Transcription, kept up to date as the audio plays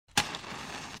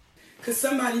Could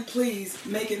somebody please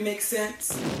make it make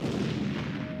sense?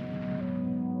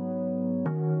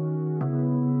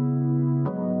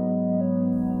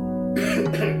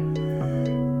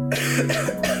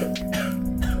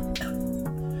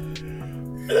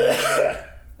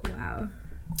 Wow.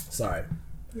 Sorry.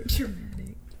 You're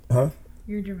dramatic. Huh?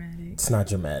 You're dramatic. It's not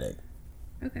dramatic.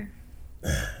 Okay.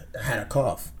 I had a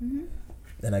cough. Mm-hmm.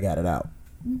 Then I got it out.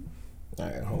 Mm-hmm. All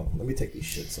right, hold on. Let me take these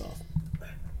shits off.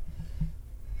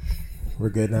 We're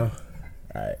good now?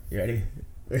 All right, you ready?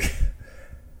 I think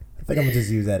I'm going to just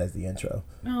use that as the intro.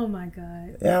 Oh, my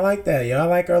God. Yeah, I like that. Yeah, I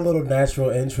like our little natural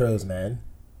intros, man.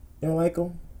 You don't like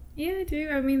them? Yeah, I do.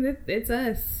 I mean, it's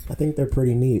us. I think they're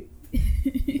pretty neat.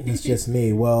 It's just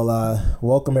me. Well,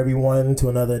 welcome everyone to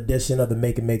another edition of the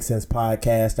Make It Make Sense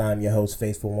podcast. I'm your host,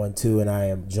 Faithful12, and I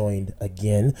am joined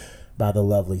again by the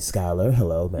lovely Skylar.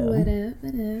 Hello, ma'am. What up?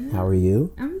 What up? How are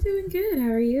you? I'm doing good. How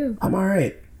are you? I'm all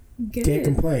right. Good. Can't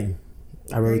complain.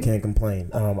 I really can't complain.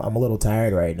 I'm a little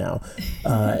tired right now.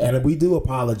 And we do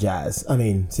apologize. I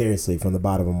mean, seriously, from the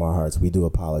bottom of our hearts, we do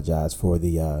apologize for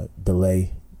the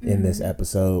delay in this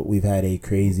episode. We've had a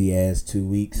crazy ass 2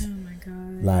 weeks. Oh my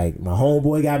God. Like, my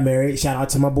homeboy got married. Shout out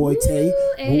to my boy Tay.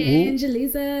 And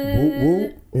Angelisa. Woo,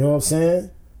 woo. You know what I'm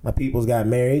saying? My peoples got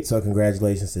married, so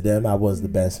congratulations to them. I was the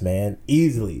best man.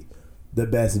 Easily the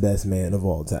best man of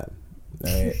all time.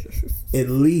 All right? At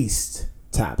least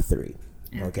top 3.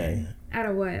 Okay. Out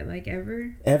of what? Like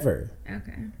ever? Ever.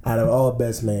 Okay. Out of all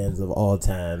best mans of all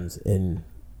times in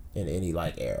any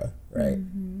like era, right?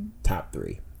 Mm-hmm. Top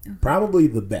 3. Okay. Probably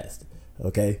the best.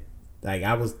 Okay? Like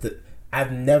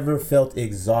I've never felt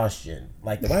exhaustion.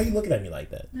 Like, why are you looking at me like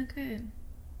that? Okay.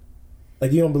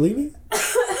 Like, you don't believe me?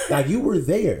 Like, you were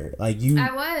there. Like, you.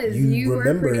 I was. You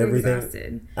remember were pretty everything.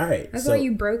 Exhausted. All right. That's why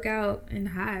you broke out in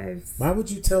hives. Why would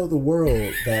you tell the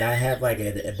world that I have like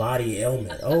a body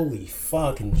ailment? Holy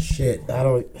fucking shit! I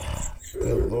don't.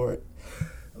 Good Lord.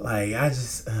 Like, I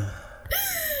just.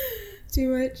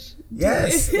 Too much.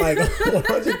 Yes, like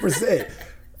 100%.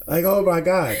 Like, oh my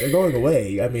God, they're going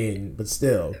away. I mean, but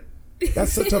still,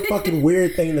 that's such a fucking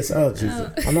weird thing to say. Oh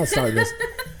Jesus, I'm not starting this.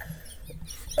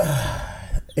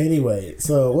 Anyway,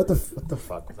 so what the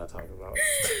fuck was I talking about?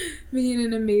 Being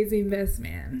an amazing best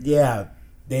man. Yeah,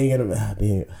 being an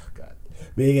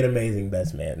amazing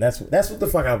best man. That's what the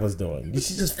fuck I was doing. You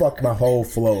should just fuck my whole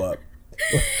flow up.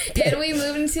 And we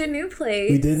moved into a new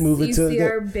place. We did move into. You see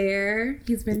our bear.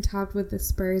 He's been topped with the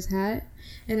Spurs hat,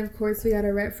 and of course we got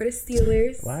a rep for the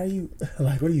Steelers. Why are you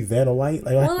like? What are you, Vanna White?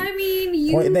 Like, well, I mean,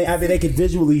 they could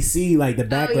visually see like the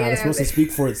background. Yeah, it's supposed to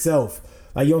speak for itself.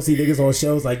 Like, you don't see niggas on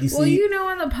shows like you see. Well, you know,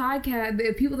 on the podcast,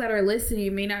 the people that are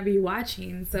listening may not be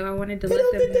watching, so I wanted to let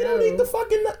them know. They don't need the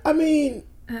fucking. I mean.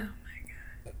 Oh my God.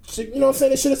 You know what I'm saying?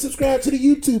 They should have subscribed to the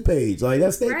YouTube page. Like,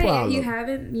 that's their problem. If you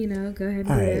haven't, go ahead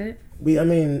and do that. I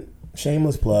mean,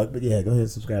 shameless plug, but yeah, go ahead and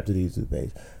subscribe to the YouTube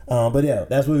page. But yeah,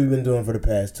 that's what we've been doing for the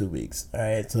past 2 weeks. All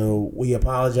right, so we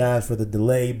apologize for the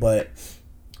delay, but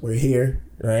we're here,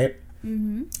 right?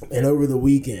 Mm-hmm. And over the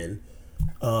weekend,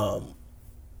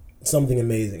 something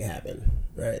amazing happened,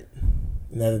 right?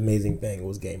 And that amazing thing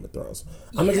was Game of Thrones.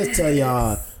 I'm gonna just tell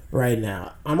y'all right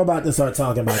now, I'm about to start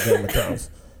talking about Game of Thrones.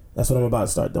 That's what I'm about to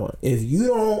start doing. If you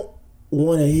don't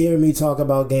want to hear me talk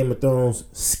about Game of Thrones,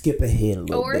 skip ahead a little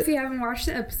bit. Or if you haven't watched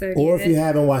the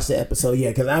episode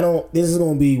yet, because this is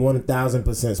going to be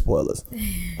 1,000% spoilers.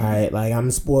 All right, like, I'm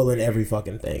spoiling every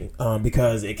fucking thing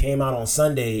because it came out on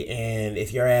Sunday, and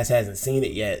if your ass hasn't seen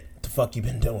it yet, the fuck you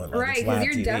been doing? Like, right, because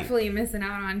you're definitely missing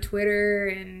out on Twitter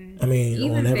and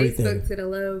even on everything. Facebook to the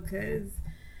low, because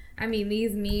I mean,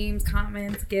 these memes,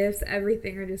 comments, GIFs,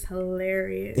 everything are just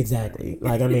hilarious. Exactly.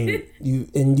 Like, I mean,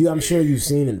 I'm sure you've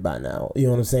seen it by now. You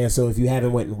know what I'm saying? So if you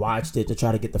haven't went and watched it to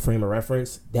try to get the frame of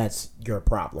reference, that's your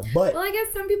problem. But well, I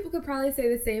guess some people could probably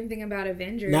say the same thing about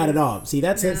Avengers. Not at all. See,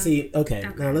 that's it. See, okay.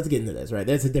 Now let's get into this, right?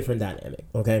 That's a different dynamic,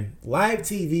 okay? Live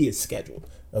TV is scheduled.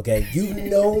 Okay, you've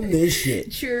known this shit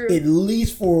True. At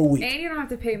least for a week, and you don't have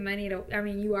to pay money to. I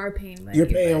mean, you are paying money. You're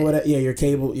paying your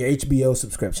cable, your HBO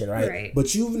subscription, right? Right.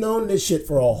 But you've known this shit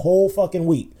for a whole fucking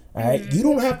week. All right, You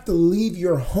don't have to leave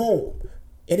your home,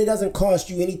 and it doesn't cost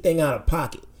you anything out of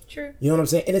pocket. True. You know what I'm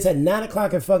saying? And it's at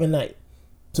 9:00 at fucking night.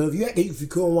 So if you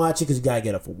couldn't watch it because you gotta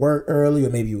get up for work early, or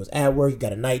maybe you was at work, you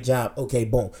got a night job. Okay,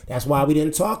 boom. That's why we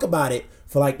didn't talk about it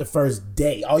for like the first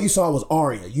day. All you saw was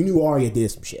Arya. You knew Arya did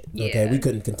some shit. Okay, we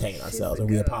couldn't contain ourselves, and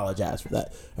we apologize for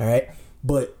that. All right,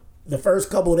 but the first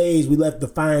couple of days we left the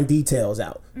fine details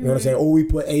out. You know what I'm saying? Or we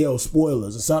put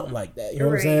spoilers or something like that. You know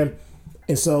what I'm saying?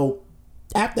 And so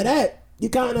after that, you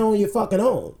kind of on your fucking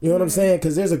own. You know what I'm saying?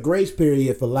 Because there's a grace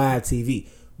period for live TV.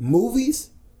 Movies,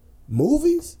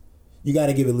 you got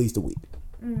to give at least a week.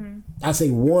 I say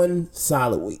 1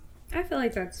 solid week. I feel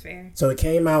like that's fair. So it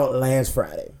came out last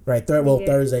Friday, right?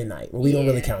 Thursday night. Well, we don't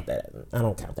really count that. I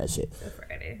don't count that shit.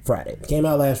 Friday. It came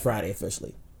out last Friday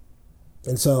officially.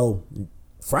 And so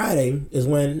Friday is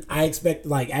when I expect,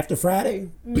 like, after Friday,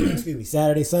 excuse me,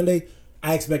 Saturday, Sunday,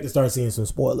 I expect to start seeing some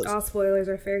spoilers. All spoilers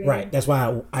are fair game. Right. That's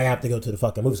why I have to go to the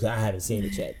fucking movies because I haven't seen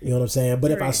it yet. You know what I'm saying?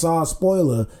 But if I saw a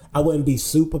spoiler, I wouldn't be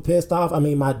super pissed off. I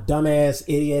mean, my dumbass,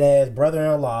 idiot-ass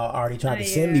brother-in-law already tried to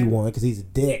send me one because he's a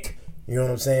dick. You know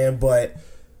what I'm saying? But,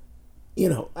 you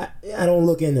know, I don't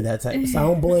look into that type of stuff. I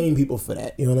don't blame people for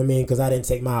that. You know what I mean? Because I didn't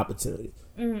take my opportunity.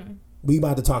 Mm-hmm. We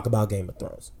about to talk about Game of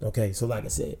Thrones. Okay? So, like I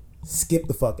said, skip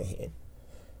the fucking head.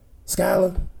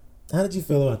 Skylar, how did you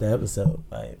feel about the episode?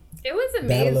 Like, it was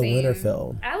amazing. Battle of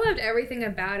Winterfell. I loved everything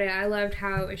about it. I loved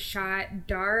how it was shot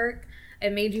dark.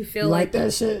 It made you feel like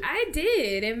that shit? I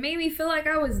did. It made me feel like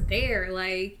I was there.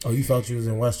 Like, oh, you felt you was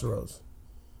in Westeros?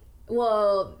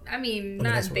 Well, I mean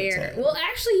not there. Well,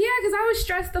 actually, yeah, because I was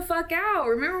stressed the fuck out.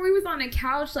 Remember, we was on the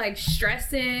couch, like,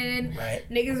 stressing. Right.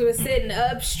 Niggas was sitting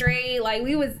up straight. Like,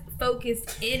 we was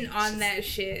focused in on that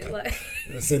shit. Like,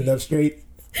 sitting up straight?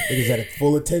 Niggas had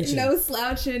full attention. No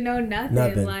slouching, no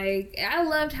nothing. Like, I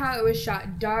loved how it was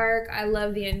shot dark. I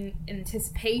loved the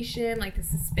anticipation, like the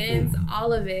suspense,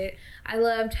 all of it. I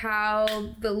loved how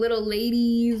the little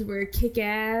ladies were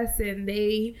kick-ass and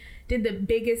they did the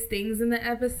biggest things in the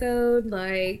episode.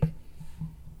 Like,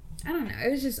 I don't know.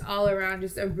 It was just all around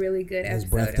just a really good episode. It's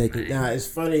breathtaking. Now, it's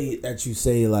funny that you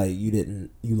say, like, you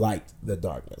liked the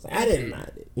darkness. I didn't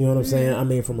mind it. You know what I'm saying? I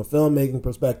mean, from a filmmaking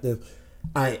perspective,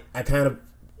 I kind of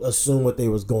assume what they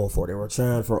was going for. They were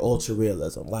trying for ultra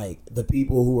realism. Like, the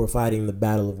people who were fighting the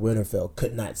Battle of Winterfell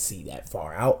could not see that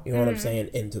far out. You know what I'm saying?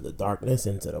 Into the darkness,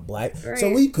 into the black. Right. So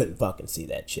we couldn't fucking see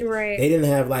that shit. Right. They didn't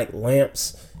have, like,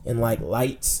 lamps and, like,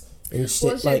 lights and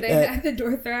shit like they that. had the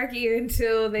Dothraki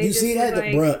until they you see that,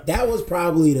 like, bruh, that was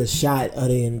probably the shot of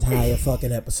the entire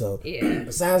fucking episode. Yeah.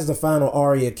 Besides the final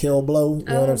Arya kill blow, you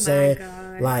know what I'm saying?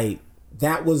 God. Like,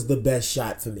 that was the best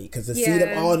shot for me because to see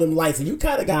them all them lights and you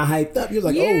kind of got hyped up. You was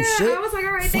like, oh shit! I was like,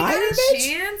 all right, fire, they got a bitch?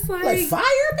 chance. Like fire,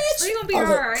 bitch. They gonna be all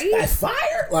right. Like,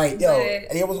 fire, like yo,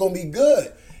 and it was gonna be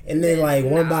good. And then like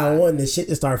one by one, the shit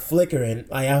just started flickering.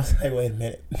 Like I was like, wait a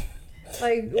minute.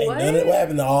 Like what? What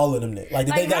happened to all of them? Like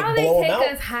did they like blow them out? How they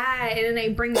take us high and then they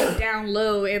bring us down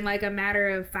low in like a matter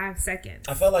of 5 seconds.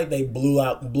 I felt like they blew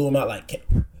them out like.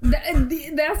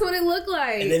 That's what it looked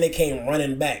like. And then they came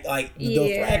running back. Like the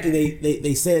Dothraki,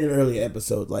 they said in earlier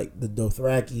episodes, like the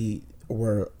Dothraki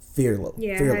were fearless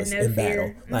in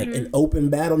battle. Like in open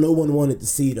battle, no one wanted to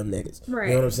see them niggas. Right.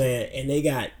 You know what I'm saying? And they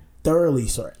got thoroughly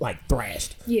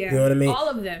thrashed. Yeah. You know what I mean? All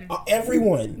of them.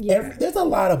 Everyone. Yeah. There's a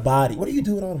lot of body. What do you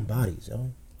do with all them bodies,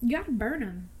 yo? You gotta burn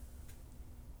them.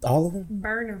 All of them?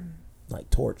 Burn them.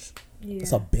 Like torch. Yeah.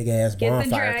 It's a big ass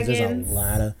bonfire because there's a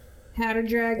lot of. How to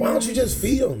dragons. Why don't you just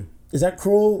feed them? Is that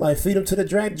cruel? Like feed them to the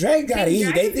dragon? Dragon gotta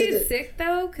eat. They get sick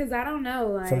though, because I don't know.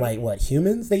 Like, from like what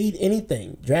humans? They eat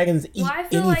anything. Dragons eat anything. Well, I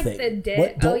feel like the dead.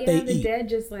 What don't they the eat? dead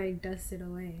just like dusted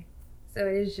away. So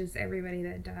it is just everybody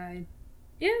that died.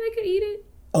 Yeah, they could eat it.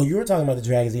 Oh, you were talking about the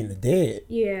dragons eating the dead.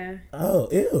 Yeah. Oh,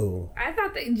 ew. I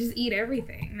thought they just eat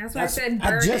everything. That's why I said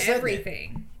burn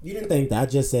everything. You didn't think that? I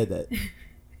just said that.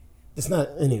 It's not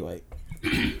anyway.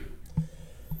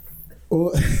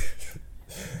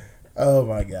 Oh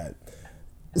my god.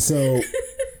 So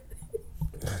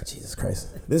Jesus Christ.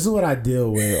 This is what I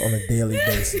deal with on a daily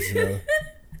basis, you know.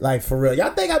 Like for real.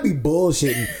 Y'all think I be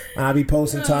bullshitting when I be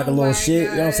posting talking a little shit, you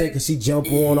know what I'm saying? Because she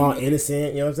jump on all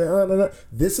innocent, you know what I'm saying? Oh, no.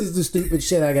 This is the stupid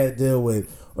shit I gotta deal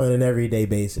with on an everyday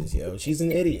basis, yo. She's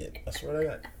an idiot. I swear to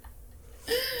God.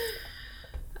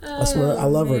 I swear I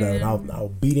love her though. I'll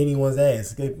beat anyone's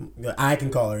ass. I can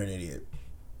call her an idiot.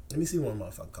 Let me see one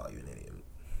motherfucker call you an idiot.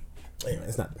 Anyway,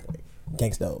 it's not the point.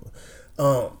 Gangsta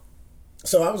over.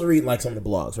 So I was reading like some of the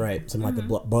blogs, right? Some like the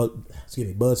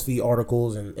BuzzFeed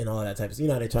articles and all that type of stuff. You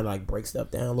know how they try to like break stuff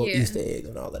down, little Easter eggs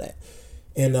and all of that.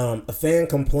 And a fan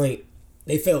complaint,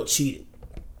 they felt cheated,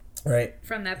 right?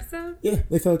 From the episode? Yeah,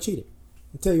 they felt cheated.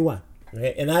 I'll tell you why.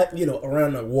 Right? And I,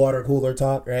 around the water cooler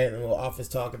talk, right? And a little office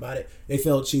talk about it, they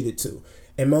felt cheated too.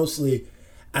 And mostly,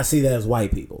 I see that as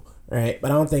white people, right?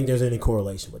 But I don't think there's any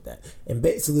correlation with that. And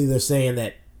basically, they're saying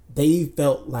that they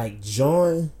felt like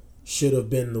Jon should have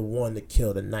been the one to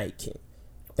kill the Night King.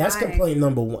 That's complaint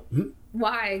number one.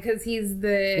 Why? Because he's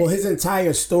the... Well, his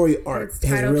entire story arc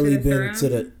has really been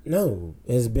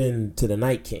has been to the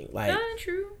Night King. Like,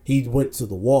 true. He went to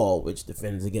the wall, which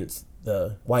defends against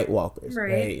the White Walkers,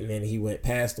 right? And then he went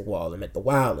past the wall and met the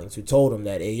Wildlings, who told him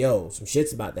that, hey, yo, some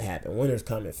shit's about to happen. Winter's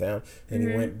coming, fam. And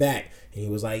he went back, and he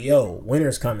was like, yo,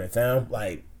 winter's coming, fam.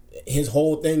 Like, his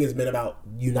whole thing has been about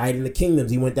uniting the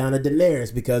kingdoms. He went down to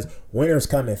Daenerys because winter's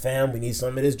coming, fam. We need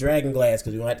some of this dragon glass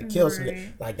because we don't have to kill some.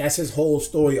 Like, that's his whole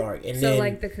story arc. And so, then,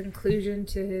 like, the conclusion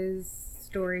to his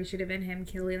story should have been him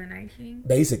killing the Night King?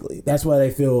 Basically. That's why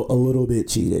they feel a little bit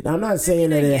cheated. I'm not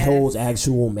saying that it holds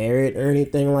actual merit or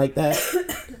anything like that.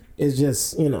 It's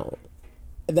just, you know,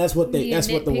 that's what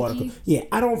the water. Yeah,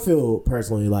 I don't feel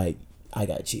personally like I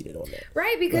got cheated on that.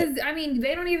 Right, because, I mean,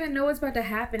 they don't even know what's about to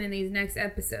happen in these next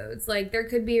episodes. Like, there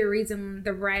could be a reason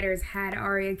the writers had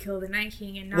Arya kill the Night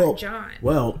King and not Jon.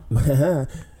 Well, the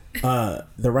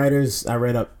writers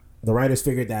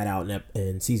figured that out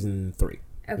in season 3.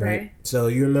 Okay. Right? So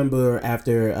you remember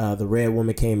after the Red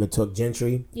Woman came and took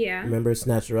Gendry? Yeah. Remember,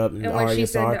 snatched her up and what Arya she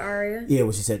saw said to Arya? Yeah,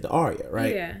 what she said to Arya,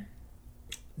 right? Yeah.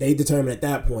 They determined at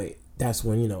that point, that's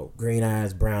when, you know, green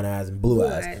eyes, brown eyes, and blue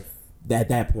eyes. At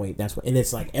that point, that's when, and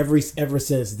it's like ever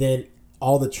since then,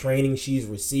 all the training she's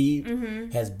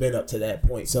received has been up to that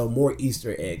point. So more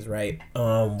Easter eggs, right?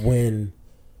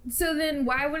 So then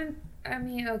why wouldn't, I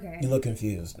mean, okay. You look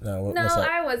confused. No,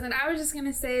 I wasn't. I was just going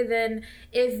to say then,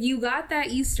 if you got that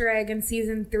Easter egg in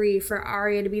season 3 for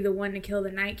Arya to be the one to kill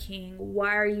the Night King,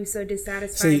 why are you so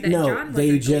dissatisfied that Jon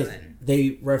wasn't killing?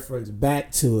 They reference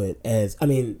back to it as, I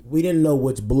mean, we didn't know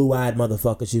which blue-eyed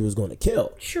motherfucker she was going to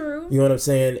kill. True. You know what I'm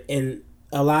saying? And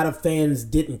a lot of fans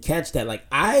didn't catch that. Like,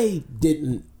 I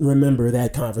didn't remember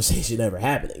that conversation ever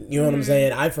happening. You know what I'm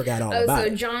saying? I forgot all about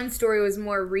it. So Jon's story was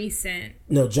more recent.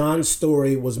 No, Jon's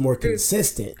story was more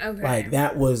consistent. Okay. Like,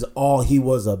 that was all he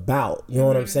was about. You know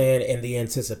what I'm saying? And the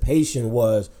anticipation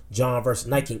was Jon versus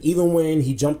Night King. Even when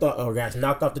he jumped off or got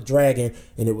knocked off the dragon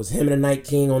and it was him and the Night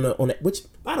King on the which,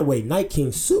 by the way, Night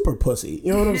King's super pussy.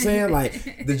 You know what I'm saying?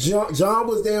 Like, the Jon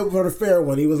was there for the fair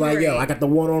one. He was like, yo, I got the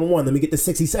 1-on-1. Let me get the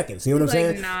 60 seconds. You know what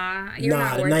I'm saying? You're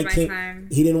not worth my time.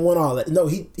 He didn't want all that. No,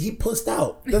 he pussed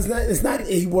out. It's not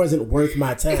he wasn't worth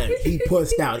my time. He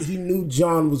pussed out. He knew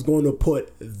Jon was going to put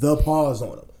the paws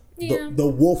on him. Yeah. The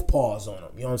wolf paws on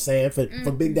him. You know what I'm saying?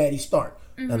 For Big Daddy Stark.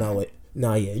 You know what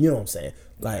I'm saying?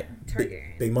 Like,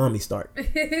 Big Mommy Stark.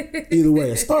 Either way,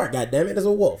 a Stark, goddammit, is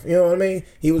a wolf. You know what I mean?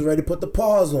 He was ready to put the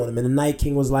paws on him, and the Night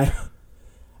King was like,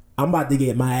 I'm about to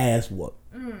get my ass whooped.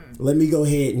 Let me go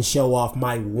ahead and show off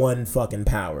my one fucking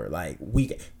power. Like,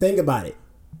 think about it.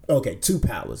 Okay, 2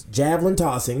 powers. Javelin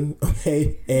tossing,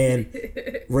 okay,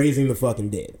 and raising the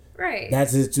fucking dead. Right.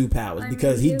 That's his 2 powers,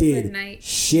 because he did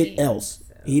shit else.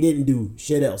 So. He didn't do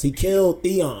shit else. He killed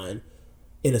Theon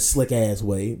in a slick ass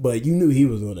way, but you knew he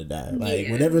was gonna die. Like,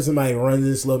 whenever somebody runs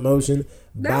in slow motion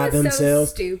by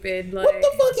themselves, so stupid. Like, what the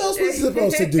fuck else was he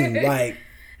supposed to do? Like,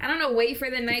 I don't know, wait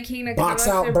for the Night King to box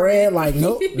out Bran. Like,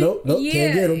 nope, can't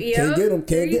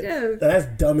get him. That's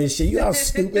dumb as shit. You know how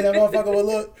stupid that motherfucker would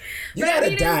look? You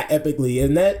gotta die epically.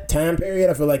 In that time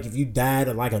period, I feel like if you died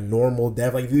of like a normal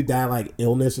death, like if you died like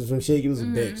illness or some shit, you was a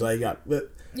bitch. Like,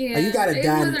 you gotta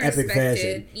die in epic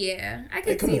fashion. Yeah, I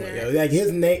can see that. Yo. Like,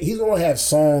 his name, he's gonna have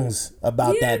songs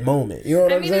about that moment. You know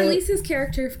what I'm saying? At least his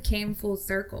character came full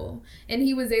circle, and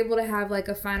he was able to have like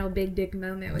a final big dick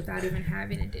moment without even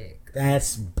having a dick.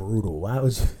 That's brutal. That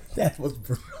was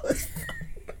brutal. But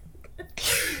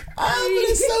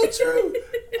it's so true.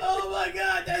 Oh my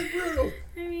god, that's brutal.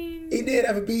 I mean, he did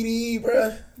have a BDE,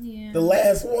 bruh. Yeah. The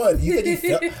last one. You think he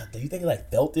felt? Do you think he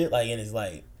like felt it like in his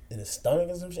stomach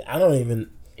or some shit? I don't even.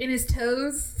 In his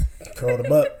toes. Curled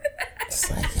him up. It's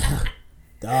like,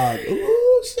 dog.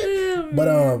 Ooh, shit. But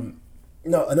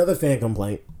no, another fan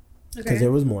complaint, because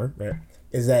there was more, right,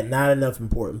 is that not enough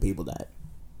important people died.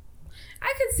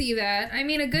 I could see that. I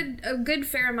mean, a good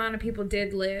fair amount of people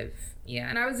did live. Yeah,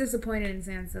 and I was disappointed in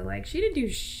Sansa. Like, she didn't do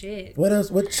shit. What else?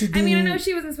 What she do? I mean, I know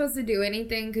she wasn't supposed to do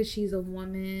anything because she's a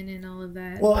woman and all of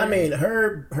that. Well, I mean,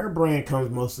 her brand comes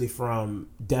mostly from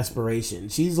desperation.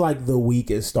 She's like the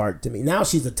weakest Stark to me. Now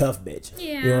she's a tough bitch.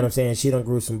 Yeah. You know what I'm saying? She done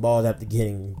grew some balls after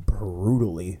getting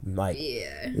brutally, like,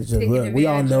 it's just, we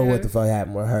all know what the fuck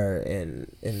happened with her and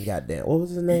goddamn, what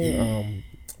was his name?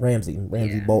 Ramsay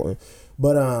Bolton.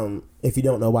 But if you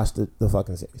don't know, watch the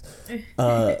fucking series.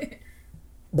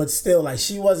 But still, like,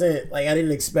 she wasn't, like, I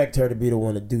didn't expect her to be the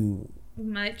one to do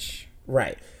much.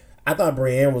 Right. I thought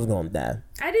Brienne was going to die.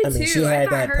 I did too. She had I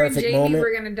thought that her and perfect Jaime moment.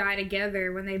 were going to die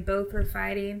together when they both were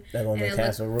fighting. Like on the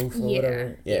castle roof or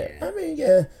whatever. Yeah. I mean,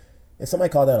 yeah. And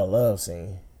somebody called that a love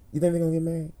scene. You think they're going to get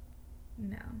married?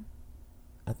 No.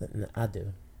 I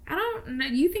do. I don't know.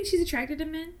 You think she's attracted to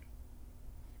men?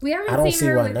 We haven't seen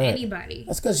her with anybody.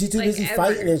 That's because she's too busy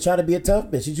fighting and trying to be a tough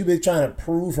bitch. She's too busy trying to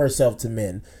prove herself to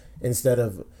men instead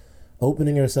of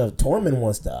opening herself. Tormund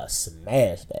wants to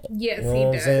smash that. Yes, he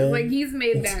does. Like, he's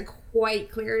made that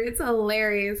quite clear. It's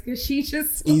hilarious because she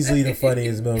just easily the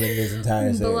funniest moment in this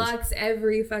entire series. Blocks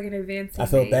every fucking advance. I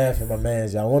feel bad for my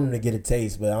man. I want him to get a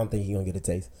taste, but I don't think he's gonna get a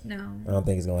taste. No, I don't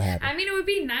think it's gonna happen. I mean, it would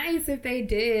be nice if they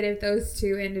did. If those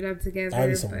two ended up together, That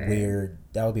would be weird.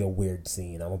 That would be a weird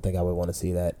scene. I don't think I would want to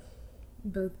see that.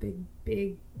 Both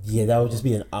big. Yeah, that would just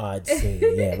be an odd scene.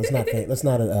 Yeah, let's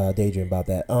not daydream about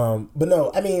that. But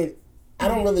no, I mean, I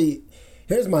don't really.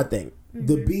 Here's my thing.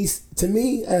 The Beast, to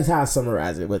me, that's how I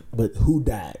summarize it with who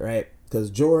died, right? Because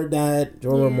Jorah died,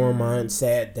 Jorah Mormont,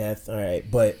 sad death, all right.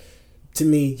 But to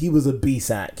me, he was a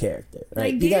B-side character,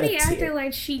 right? Like, Dany acted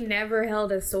like she never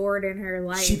held a sword in her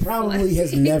life. She probably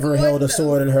has never held a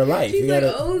sword in her life. She's like,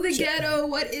 the ghetto,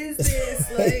 what is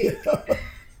this?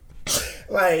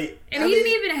 Like... And he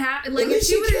didn't even have... Like, at least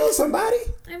she killed somebody.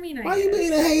 I mean, why you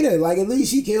being a hater? Like, at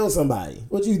least she killed somebody.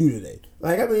 What'd you do today?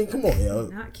 Like, I mean, come on, yo.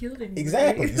 Not killed anybody.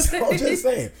 Exactly. So I'm just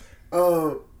saying.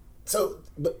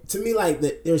 But to me, like,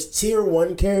 there's tier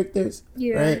 1 characters,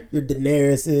 right? Your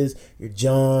Daenerys's, your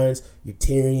Jons, your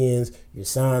Tyrions, your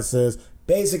Sansas.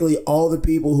 Basically, all the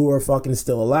people who are fucking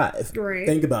still alive. Right.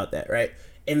 Think about that, right?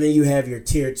 And then you have your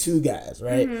tier 2 guys,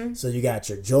 right? Mm-hmm. So you got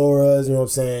your Jorahs, you know what I'm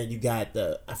saying? You got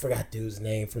I forgot dude's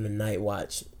name from the Night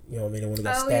Watch. You know what I mean? The one who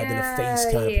got stabbed in the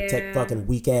face, trying to protect fucking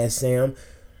weak ass Sam.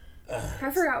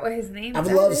 I forgot what his name is.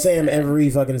 I've loved Sam every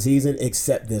fucking season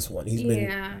except this one. He's been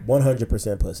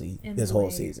 100% pussy this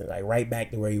whole season. Like right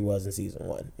back to where he was in season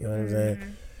 1. You know what I'm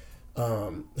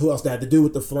saying? Who else that had to do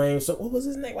with the flames? So what was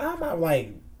his name? Why am I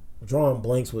like drawing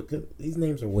blanks with... These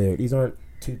names are weird. These aren't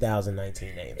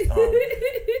 2019 names.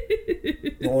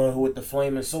 The one who with the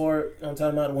flaming sword, you know what I'm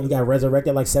talking about? The one who got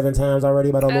resurrected like 7 times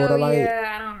already by the Lord of Light.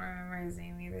 Yeah, I don't remember his name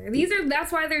either.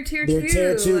 That's why they're tier 2. They're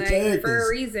tier 2 like, characters. For a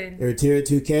reason. They're tier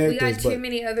 2 characters. We got too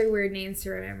many other weird names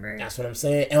to remember. That's what I'm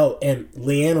saying. Oh, and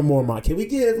Lyanna Mormont. Can we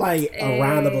give like a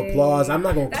round of applause? I'm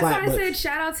not gonna clap. That's why I said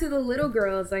shout out to the little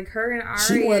girls, like her and Arya.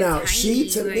 She went out. She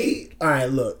to me. All right,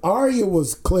 look. Arya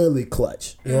was clearly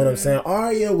clutch. You know what I'm saying?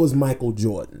 Arya was Michael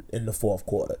Jordan in the 4th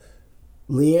quarter.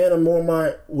 Lyanna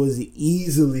Mormont was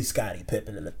easily Scottie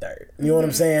Pippen in the 3rd. You know what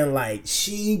I'm saying? Like,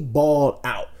 she balled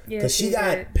out. Because she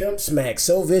got pimp smacked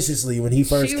so viciously when he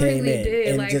first came in. Did.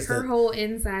 And like, her whole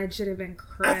inside should have been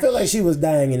crushed. I feel like she was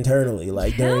dying internally,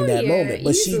 like, during that moment.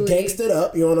 But she gangstered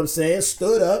up, you know what I'm saying?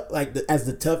 Stood up, like, as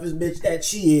the toughest bitch that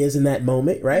she is in that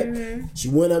moment, right? Mm-hmm. She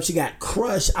went up, she got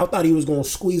crushed. I thought he was going to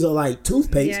squeeze her like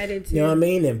toothpaste. Yeah, I did too. You know what I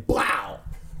mean? And blow!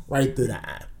 Right through the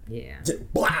eye. Yeah. Just,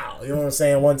 wow, you know what I'm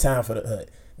saying? One time for the hood.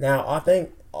 Now, I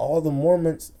think all the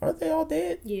Mormons, aren't they all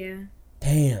dead? Yeah.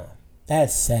 Damn,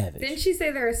 that's savage. Didn't she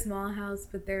say they're a small house,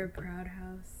 but they're a proud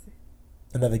house?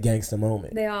 Another gangster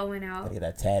moment. They all went out. I get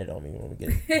that tatted on me when we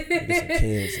get some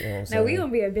kids. You know what I'm saying? No, we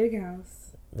gonna be a big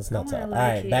house. Let's not talk. All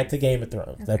right, back to Game of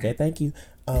Thrones. Okay, thank you.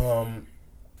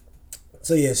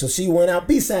 So she went out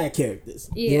B-side characters.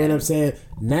 Yeah. You know what I'm saying?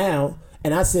 Now...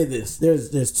 And I said this,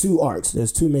 there's 2 arcs.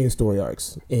 There's 2 main story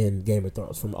arcs in Game of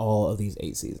Thrones from all of these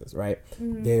 8 seasons, right?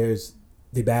 Mm-hmm. There's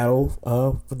the battle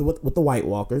with the White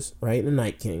Walkers, right? The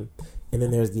Night King. And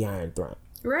then there's the Iron Throne.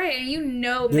 Right, and you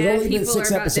know mad people are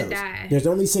about to die. There's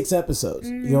only 6 episodes.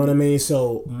 Mm-hmm. You know what I mean?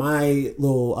 So my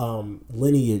little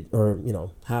lineage, or, you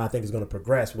know, how I think it's going to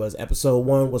progress was episode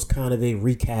 1 was kind of a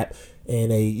recap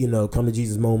and a, you know, come to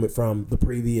Jesus moment from the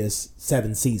previous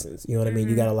 7 seasons. You know what I mean?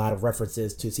 You got a lot of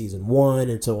references to season 1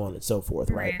 and so on and so forth,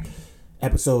 right?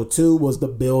 Episode 2 was the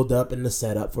build up and the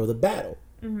setup for the battle.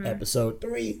 Mm-hmm. Episode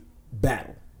 3,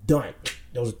 battle. Done.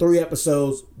 Those are 3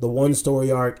 episodes. The 1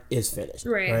 story arc is finished.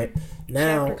 Right?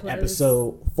 Now,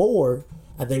 episode 4,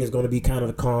 I think is going to be kind of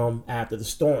the calm after the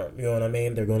storm. You know what I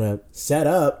mean? They're going to set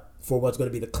up for what's going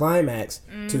to be the climax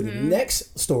to the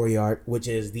next story arc, which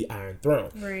is the Iron Throne.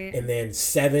 Right. And then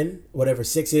 7, whatever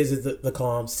 6 is the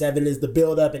calm. 7 is the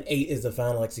build up, and 8 is the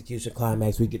final execution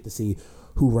climax. We get to see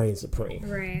who reigns supreme.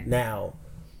 Right. Now,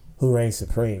 who reigns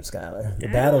supreme, Skylar? The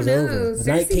battle's over.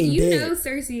 The Night King did. You know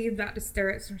Cersei is about to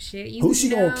stir up some shit. Who's she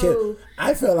gonna kill?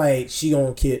 I feel like she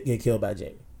gonna get killed by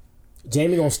Jaime.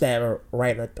 Jaime gonna stab her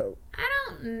right in her throat. I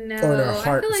don't know. Or in her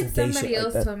heart, I feel like somebody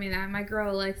else told me that. My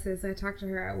girl Alexis, I talked to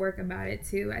her at work about it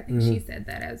too. I think she said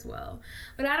that as well.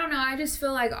 But I don't know. I just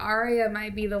feel like Arya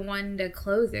might be the one to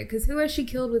close it. Because who has she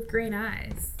killed with green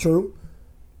eyes? True.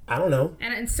 I don't know.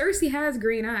 And Cersei has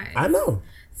green eyes. I know.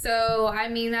 So, I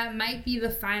mean, that might be the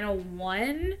final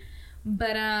one.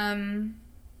 But, I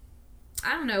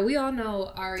don't know. We all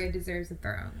know Arya deserves the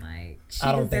throne. Like,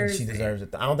 I don't think she deserves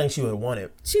it. I don't think she would want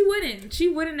it. She wouldn't. She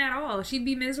wouldn't at all. She'd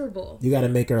be miserable. You got to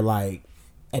make her like...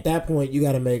 At that point, you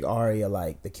got to make Arya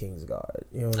like the King's Guard.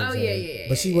 You know what I'm saying? Yeah.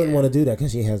 But she wouldn't want to do that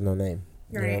because she has no name.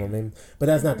 You know what I mean? But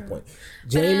that's not the point.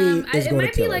 Jamie is going to kill her. It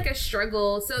might be like a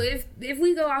struggle. So if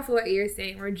we go off of what you're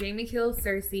saying, where Jamie kills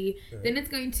Cersei, then it's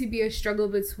going to be a struggle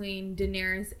between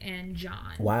Daenerys and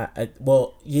Jon. Why? That's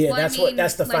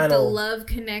the like final. The love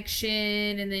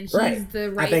connection, and then he's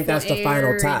the rightful I think that's the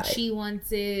final tie. She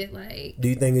wants it. Like, do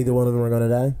you think either one of them are going to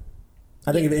die?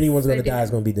 I think if anyone's going to die,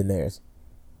 it's going to be Daenerys.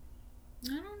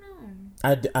 I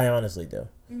don't know. I honestly do.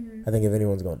 Mm-hmm. I think if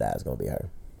anyone's going to die, it's going to be her.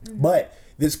 Mm-hmm. But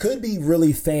this could be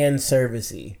really fan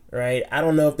servicey, right? I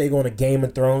don't know if they're going to Game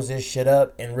of Thrones this shit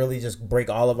up and really just break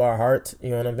all of our hearts.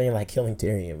 You know what I mean? Like killing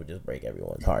Tyrion would just break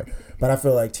everyone's heart. But I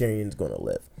feel like Tyrion's going to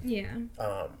live. Yeah.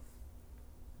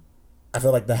 I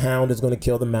feel like the Hound is going to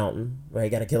kill the Mountain, right?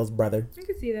 Got to kill his brother. I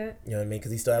can see that. You know what I mean?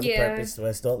 Because he still has a purpose, so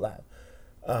he's still alive.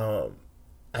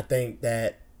 I think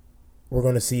that we're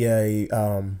going to see a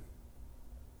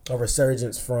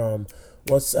resurgence from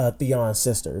what's Theon's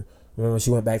sister. Remember she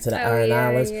went back to the Iron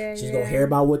Islands? She's going to hear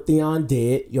about what Theon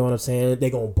did. You know what I'm saying? They're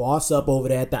going to boss up over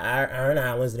there at the Iron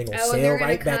Islands. And they're going to sail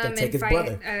right back and take his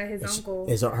brother. His uncle.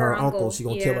 It's her uncle. She's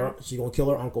going to kill her. She's going to kill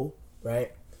her uncle,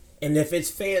 right? And if it's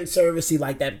fan servicey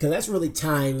like that, because that's really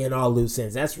tying in all loose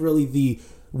ends. That's really the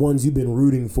ones you've been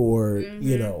rooting for,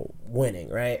 you know, winning,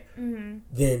 right? Mm-hmm.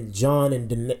 Then Jon and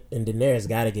Daenerys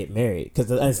got to get married.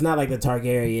 Because it's not like the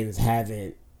Targaryens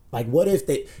haven't. Like, what if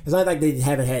they... It's not like they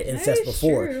haven't had incest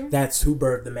before. True. That's who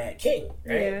birthed the Mad King,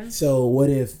 right? Yeah. So, what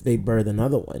if they birth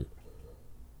another one?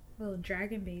 Little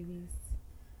dragon babies.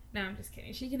 No, I'm just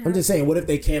kidding. She can. I'm just saying, what if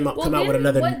they come out with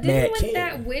another Mad King? Didn't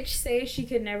that witch say she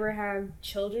could never have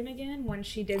children again when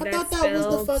she did that spell? I thought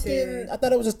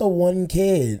it was just the one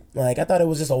kid. Like, I thought it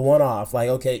was just a one-off. Like,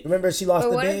 okay, remember she lost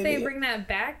the baby? But what if they bring that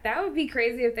back? That would be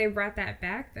crazy if they brought that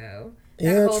back, though.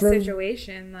 That whole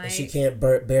situation, like, and she can't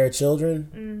bear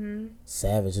children. Mm-hmm.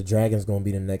 Savage. The dragon's gonna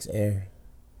be the next heir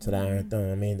to the Iron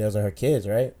Throne. I mean, those are her kids,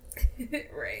 right?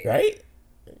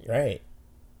 Right.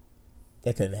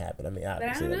 That couldn't happen. I mean,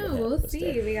 obviously. But I don't know. We'll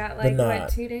see. We got like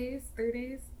 2 days, 3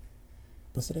 days.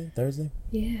 What's today? Thursday?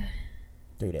 Yeah.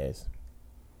 3 days.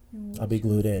 I'll be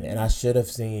glued in, and I should have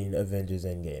seen Avengers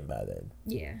Endgame by then.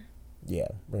 Yeah,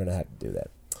 we're gonna have to do that.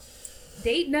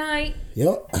 Date night.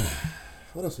 Yep.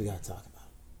 What else we got to talk about?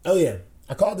 Oh, yeah.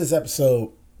 I called this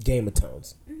episode Game of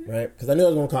Thrones, right? Because I knew I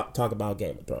was going to talk about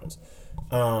Game of Thrones.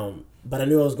 But I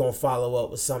knew I was going to follow up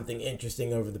with something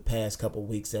interesting over the past couple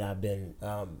weeks that I've been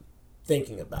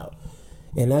thinking about.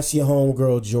 And that's your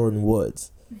homegirl, Jordyn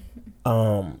Woods.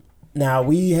 Now,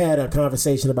 we had a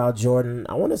conversation about Jordan.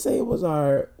 I want to say it was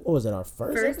our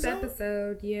first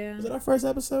episode? Yeah. Was it our first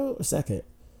episode or second?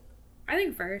 I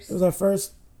think first. It was our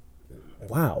first.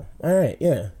 Wow. All right.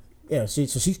 Yeah. Yeah, she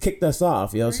kicked us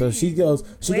off, yo. Right. So she goes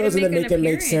in the Make It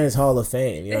Make Sense Hall of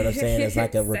Fame. You know what I'm saying? It's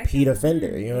like a repeat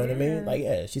offender. You know what I mean? Like,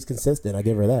 yeah, she's consistent. I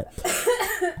give her that.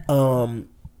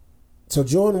 So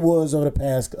Jordyn Woods over the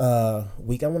past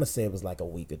week, I want to say it was like a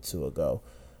week or two ago,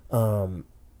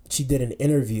 she did an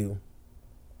interview.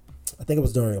 I think it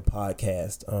was during a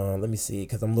podcast. Let me see,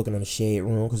 because I'm looking in the Shade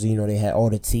Room because you know they had all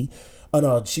the tea. Oh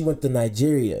no, she went to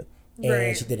Nigeria.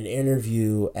 And she did an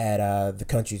interview at the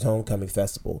country's homecoming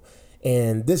festival.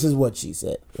 And this is what she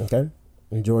said, okay?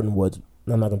 And Jordyn Woods,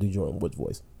 I'm not going to do Jordyn Woods'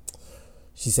 voice.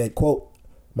 She said, quote,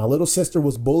 "My little sister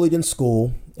was bullied in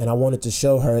school, and I wanted to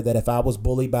show her that if I was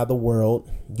bullied by the world,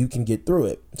 you can get through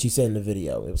it." She said in the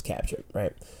video. It was captured,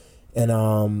 right?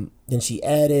 And then she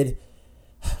added,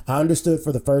 "I understood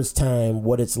for the first time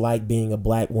what it's like being a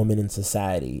black woman in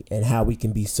society and how we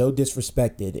can be so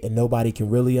disrespected and nobody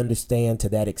can really understand to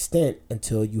that extent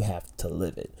until you have to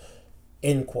live it."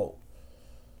 End quote.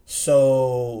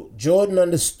 So Jordyn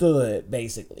understood,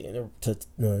 basically, to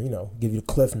give you the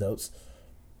cliff notes.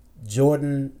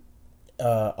 Jordyn,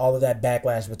 all of that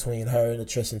backlash between her and the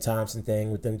Tristan Thompson thing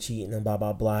with them cheating and blah,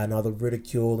 blah, blah, and all the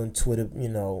ridicule and Twitter,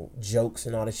 jokes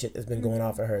and all the shit that's been going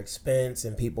off at her expense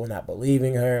and people not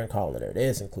believing her and calling her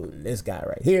this, including this guy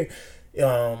right here.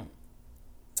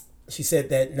 She said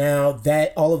that now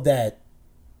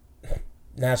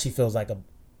she feels like a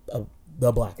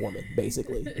black woman,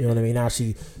 basically. You know what I mean? Now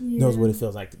she knows what it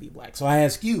feels like to be black. So I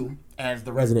ask you, as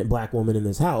the resident black woman in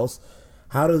this house,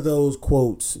 how do those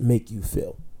quotes make you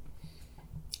feel?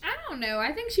 I don't know.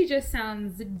 I think she just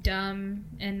sounds dumb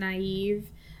and naive.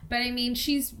 But I mean,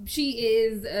 she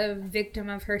is a victim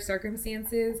of her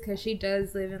circumstances because she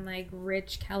does live in like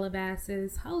rich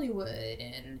Calabasas, Hollywood,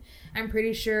 and I'm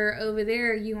pretty sure over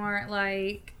there you aren't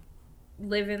like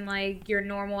living like your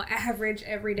normal average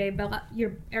every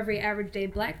average day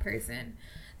black person.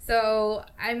 So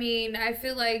I mean, I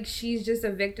feel like she's just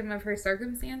a victim of her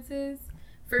circumstances.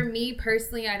 For me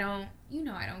personally, I don't you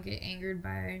know I don't get angered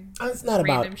by. It's not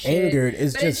about angered.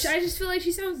 It's just I just feel like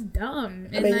she sounds dumb.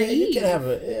 And I mean, naive. you can have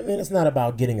it's not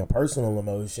about getting a personal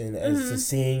emotion as to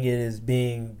seeing it as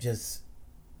being just,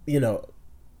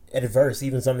 adverse,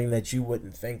 even something that you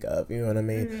wouldn't think of. You know what I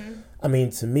mean? I mean,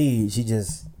 to me, she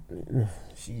just.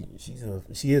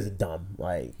 She is dumb.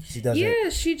 Like she doesn't. Yeah,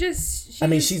 she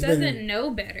doesn't know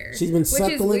better. She's been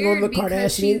suckling on the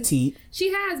Kardashian teat.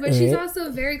 She has, but she's also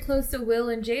very close to Will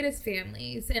and Jada's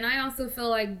families, and I also feel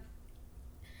like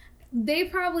they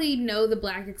probably know the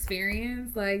Black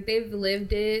experience. Like they've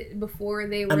lived it before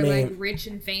they were like rich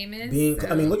and famous.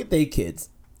 I mean, look at their kids.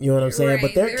 You know what I'm saying? Right.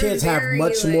 But their kids have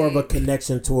much more of a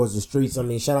connection towards the streets. I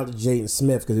mean, shout out to Jaden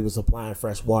Smith because he was supplying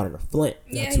fresh water to Flint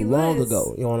not too long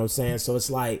ago. You know what I'm saying? So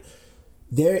it's like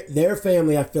their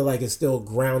family, I feel like, is still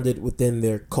grounded within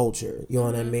their culture. You know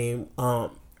what I mean?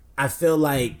 I feel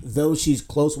like though she's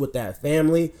close with that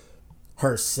family,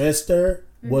 her sister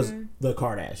was the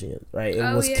Kardashians, right? It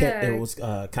was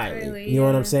Kylie. You know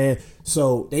what I'm saying?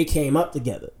 So they came up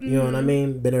together. You know what I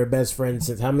mean? Been her best friend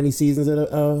since how many seasons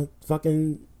of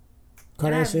fucking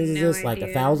Kardashians is this? Like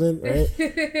 1,000, right?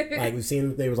 Like we've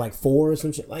seen there was like 4 or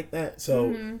some shit like that.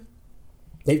 So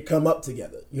they've come up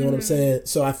together. You know what I'm saying?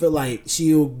 So I feel like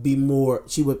she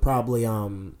would probably I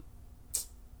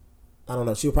don't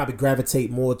know. She'll probably gravitate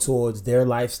more towards their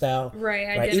lifestyle,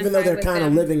 right? Even though they're kind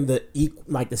of living the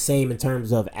same in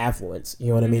terms of affluence. You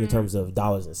know what I mean, in terms of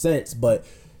dollars and cents. But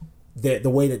the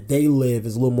way that they live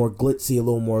is a little more glitzy, a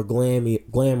little more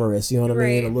glamorous. You know what I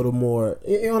mean? A little more.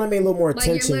 You know what I mean? A little more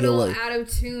attention. Like you're a little out of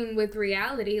tune with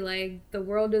reality. Like the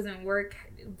world doesn't work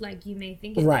like you may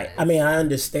think it does. I mean, I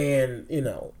understand.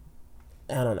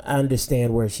 I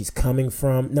understand where she's coming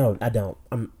from. No, I don't.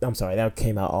 I'm sorry. That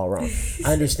came out all wrong.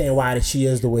 I understand why she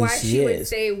is the way she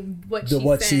is. Would say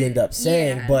what she ended up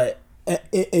saying, but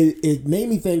it made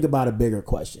me think about a bigger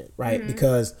question, right?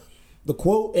 Because the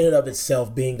quote in and of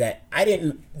itself being that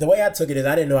the way I took it is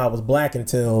I didn't know I was Black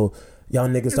until y'all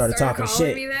niggas started talking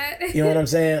shit. Me that? You know what I'm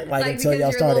saying? Like until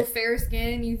y'all started. You're a little fair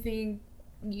skin, you think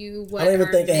you. I don't even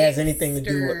think it has anything to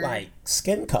do with like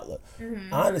skin color.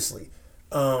 Honestly.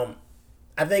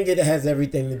 I think it has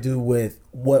everything to do with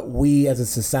what we as a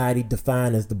society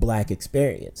define as the Black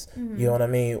experience. You know what I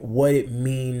mean? What it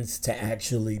means to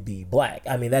actually be Black.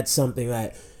 I mean, that's something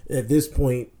that at this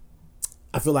point,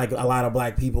 I feel like a lot of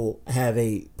Black people have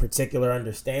a particular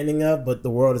understanding of, but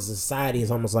the world as a society is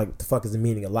almost like, what the fuck is the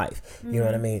meaning of life? You know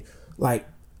what I mean? Like,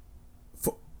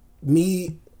 for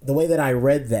me, the way that I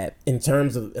read that in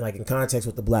terms of, like, in context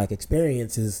with the Black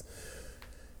experience is,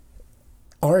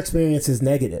 our experience is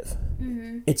negative.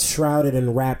 It's shrouded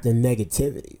and wrapped in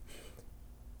negativity.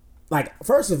 Like,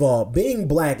 first of all, being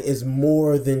Black is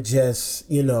more than just,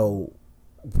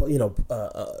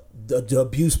 the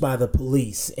abuse by the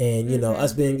police and,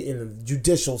 us being in the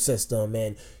judicial system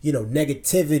and,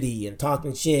 negativity and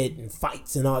talking shit and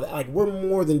fights and all that. Like, we're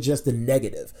more than just the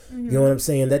negative. You know what I'm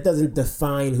saying? That doesn't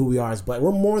define who we are as Black.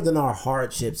 We're more than our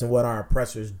hardships and what our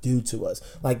oppressors do to us.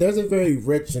 Like, there's a very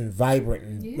rich and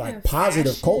vibrant and,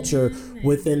 positive culture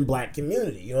within Black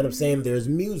community. You know what I'm saying? There's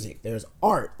music, there's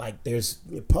art, like, there's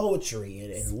poetry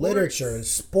and literature and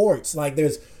sports. Like,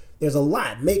 there's a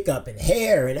lot, makeup and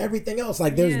hair and everything else.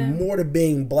 Like, there's more to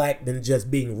being Black than just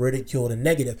being ridiculed and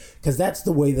negative. Because that's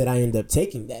the way that I end up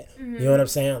taking that. You know what I'm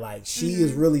saying? Like, she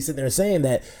is really sitting there saying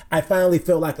that I finally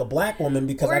feel like a Black woman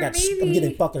because I'm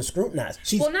getting fucking scrutinized.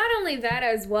 Well, not only that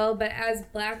as well, but as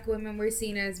Black women, we're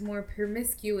seen as more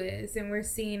promiscuous and we're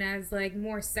seen as, like,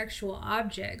 more sexual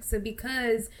objects. So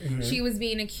because she was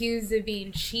being accused of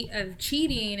being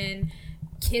cheating and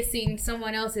kissing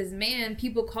someone else's man,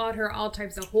 people called her all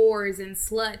types of whores and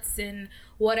sluts and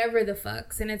whatever the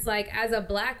fucks. And it's like, as a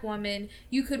Black woman,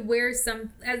 you could wear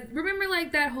remember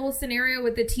like that whole scenario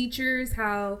with the teachers,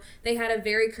 how they had a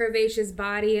very curvaceous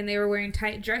body and they were wearing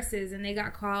tight dresses and they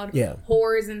got called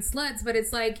whores and sluts. But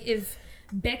it's like, if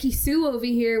Becky Sue over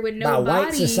here with no body.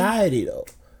 White society though.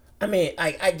 I mean,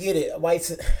 I get it.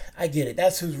 I get it.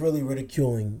 That's who's really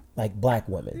ridiculing, like, Black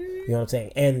women. You know what I'm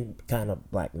saying? And kind of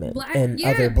Black men and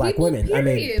other Black women. Period. I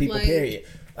mean, people. Period.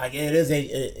 Like, it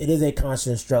is a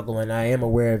constant struggle, and I am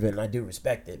aware of it, and I do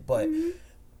respect it. But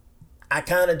I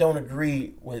kind of don't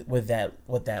agree with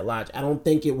that logic. I don't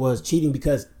think it was cheating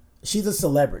because she's a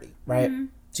celebrity, right?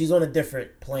 She's on a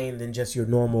different plane than just your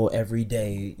normal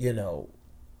everyday,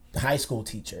 high school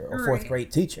teacher or fourth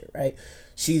grade teacher, right?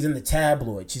 She's in the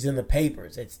tabloid. She's in the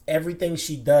papers. It's everything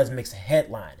she does makes a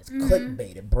headline. It's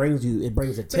clickbait. It brings attention.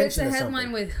 But it's a to headline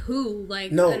something. with who?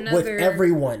 Like No, with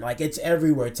everyone. Like it's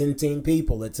everywhere. It's in Teen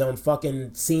People. It's on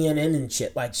fucking CNN and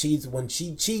shit. Like when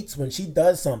she cheats, when she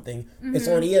does something, it's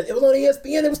on ESPN. It was on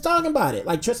ESPN. It was talking about it.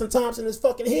 Like Tristan Thompson is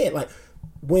fucking head. Like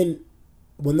when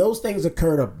those things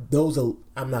occurred,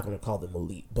 I'm not going to call them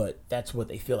elite, but that's what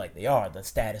they feel like they are. The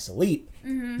status elite.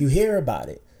 You hear about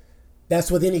it. That's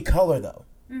with any color, though.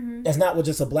 That's not with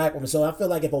just a black woman. So I feel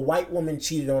like if a white woman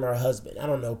cheated on her husband, I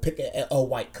don't know, pick a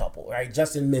white couple, right?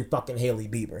 Justin and fucking Hailey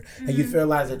Bieber. And you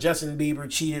realize that Justin Bieber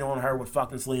cheated on her with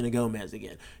fucking Selena Gomez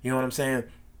again. You know what I'm saying?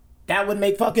 That would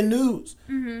make fucking news.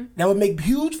 That would make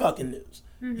huge fucking news.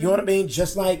 You know what I mean?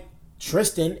 Just like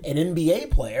Tristan, an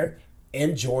NBA player,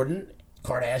 and Jordan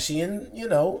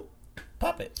Kardashian,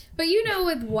 puppet. But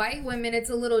with white women, it's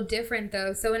a little different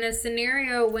though. So in a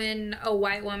scenario when a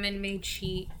white woman may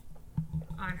cheat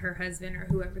on her husband or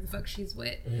whoever the fuck she's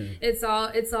with, it's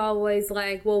always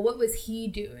like, well, what was he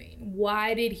doing?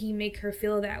 Why did he make her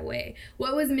feel that way?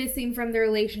 What was missing from the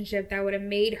relationship that would have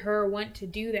made her want to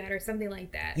do that or something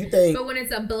like that? But when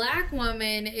it's a black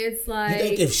woman, it's like, you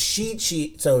think if she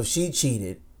cheated,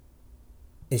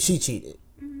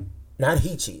 not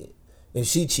he cheated, if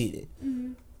she cheated,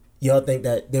 y'all think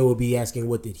that they will be asking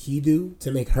what did he do to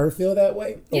make her feel that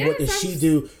way? Or what did she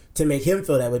do to make him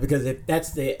feel that way? Because if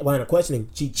that's the line of questioning,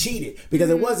 she cheated. Because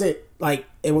it wasn't like,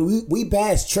 and we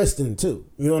bashed Tristan too.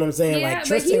 You know what I'm saying? Yeah, like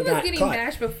Tristan but he was getting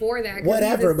bashed before that.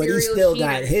 Whatever, but he still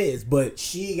got his. But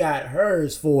she got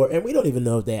hers for, and we don't even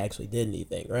know if they actually did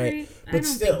anything, right? But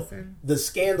still, the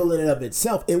scandal in and of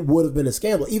itself, it would have been a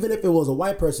scandal. Even if it was a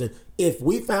white person, if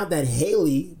we found that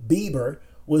Hailey Bieber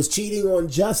was cheating on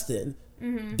Justin,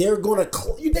 they're gonna.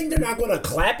 You think they're not gonna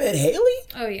clap at Hailey?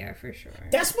 Oh yeah, for sure.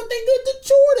 That's what they did to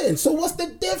Jordan. So what's the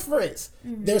difference?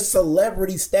 Their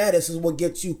celebrity status is what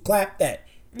gets you clapped at.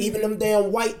 Even them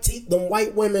damn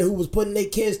white women who was putting their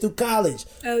kids through college.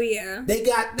 Oh yeah, they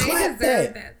got clapped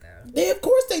at. That though. They of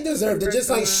course they deserved it, just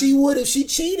like she would if she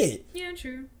cheated. Yeah,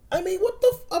 true. I mean,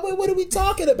 what are we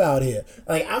talking about here?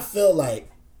 Like, I feel like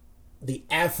the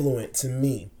affluent to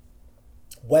me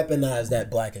weaponize that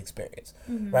black experience,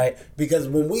 right? Because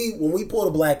when they pull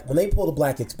the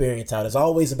black experience out, it's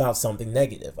always about something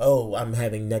negative. Oh, I'm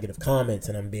having negative comments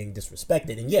and I'm being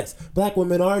disrespected. And yes, black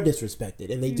women are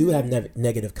disrespected and they do have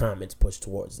negative comments pushed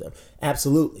towards them.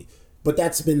 Absolutely. But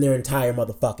that's been their entire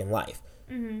motherfucking life.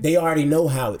 They already know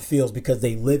how it feels because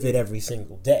they live it every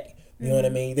single day. You know what I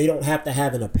mean? They don't have to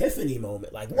have an epiphany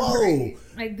moment like, whoa, right.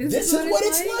 Like, this is what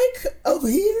it's like over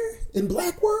here in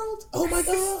black world? Oh my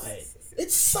God. It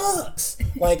sucks.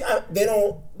 Like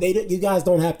you guys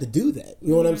don't have to do that.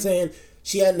 You know what I'm saying?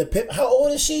 She had an epiphany. How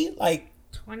old is she? Like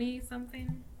 20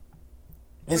 something.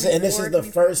 And this is the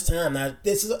first time. Now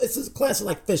this is a classic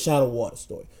like fish out of water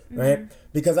story, right?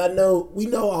 Because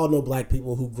we all know black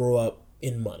people who grow up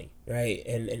in money, right?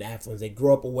 And affluence. They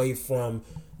grow up away from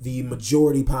the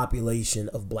majority population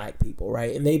of black people,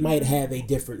 right? And they might have a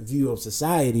different view of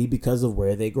society because of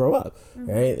where they grow up,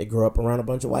 right? They grow up around a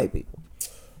bunch of white people.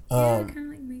 Kind of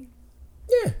like me.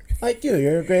 Yeah, like you.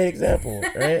 You're a great example,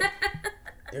 right?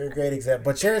 You're a great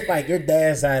example. But yours, like, your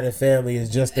dad's side of the family is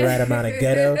just the right amount of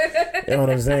ghetto. You know what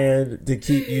I'm saying? To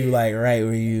keep you, like, right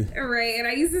where you... Right, and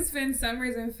I used to spend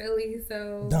summers in Philly,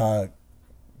 so... Dog,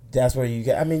 that's where you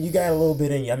got... you got a little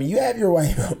bit in you. You have your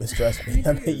white moments, trust me.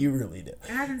 You really do.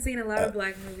 I haven't seen a lot of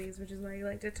black movies, which is why you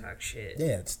like to talk shit.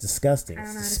 Yeah, it's disgusting. I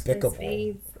don't It's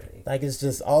despicable. Like, it's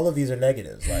just... All of these are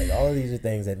negatives. Like, all of these are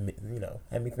things that,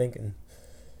 had me thinking,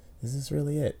 is this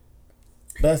really it?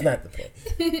 But that's not the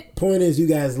point. Point is, you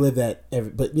guys live that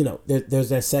but there's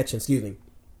that section,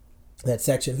 that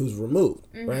section who's removed,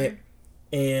 right?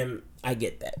 And I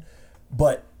get that.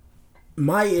 But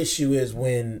my issue is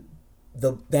when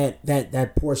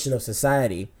that portion of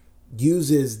society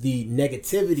uses the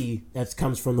negativity that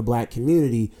comes from the black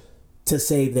community to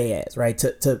save their ass, right?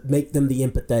 To make them the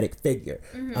empathetic figure.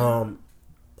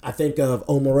 I think of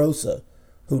Omarosa,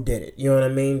 who did it. You know what I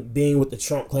mean? Being with the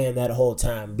Trump clan that whole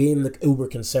time, being the uber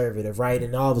conservative, right?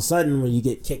 And all of a sudden, when you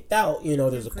get kicked out,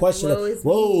 there's a question of,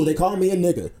 whoa, they call me a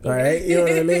nigga, all right? You know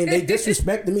what I mean? They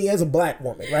disrespected me as a black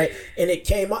woman, right? And it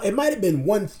came out, it might have been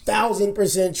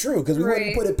 1,000% true, because we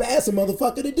wouldn't put it past a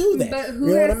motherfucker to do that. But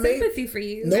who has sympathy for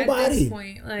you? Nobody. At this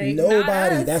point? Like,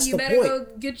 nobody. That's the point. You better go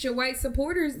get your white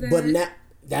supporters then. But now,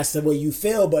 that's the way you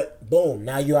feel, but boom,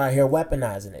 now you're out here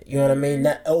weaponizing it. You know what I mean?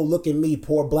 Look at me,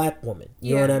 poor black woman.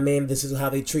 You know what I mean? This is how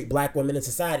they treat black women in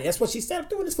society. That's what she said. I'm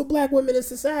doing this for black women in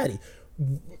society.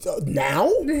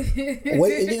 Now? Wait,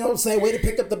 you know what I'm saying? Way to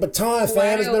pick up the baton,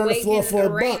 fam. It's been on the floor for a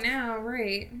buck. Now,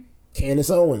 right. Candace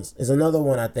Owens is another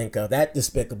one I think of. That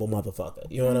despicable motherfucker.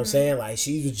 You know what I'm saying? Like,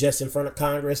 she was just in front of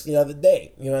Congress the other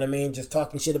day. You know what I mean? Just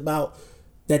talking shit about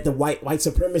that the white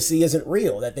supremacy isn't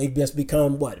real. That they've just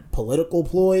become, political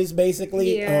ploys,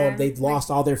 basically. Yeah. They've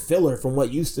lost all their filler from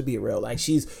what used to be real. Like,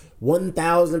 she's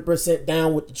 1,000%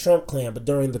 down with the Trump clan. But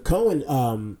during the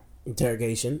Cohen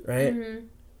interrogation, right,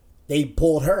 they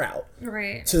pulled her out.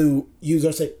 Right. To use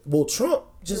her, say, well, Trump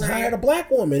just hired a black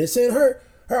woman and said her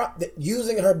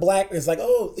using her blackness, like,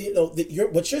 oh,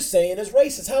 what you're saying is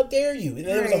racist. How dare you? And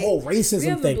then there was a whole racism we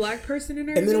have thing. A black person in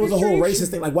our and then there was a whole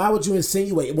racist thing. Like, why would you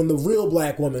insinuate when the real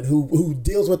black woman who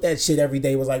deals with that shit every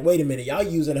day was like, wait a minute, y'all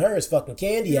using her as fucking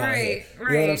candy out here. You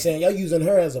know what I'm saying? Y'all using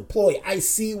her as a ploy. I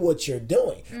see what you're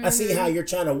doing. I see how you're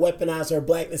trying to weaponize her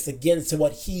blackness against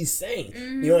what he's saying.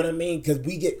 You know what I mean? Because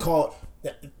we get caught.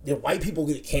 The white people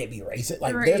can't be racist.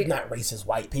 Like, there's not racist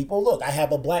white people. Look, I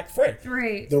have a black friend.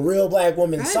 Right. The real black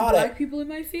woman saw that. Black people in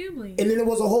my family. And then it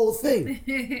was a whole thing.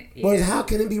 Was how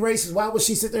can it be racist? Why would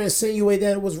she sit there and insinuate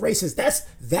that it was racist?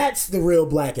 That's the real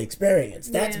black experience.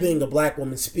 That's being a black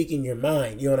woman speaking your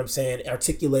mind. You know what I'm saying?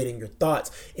 Articulating your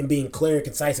thoughts and being clear and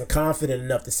concise and confident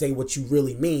enough to say what you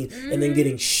really mean, and then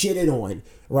getting shitted on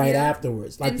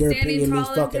afterwards. Like, your opinion means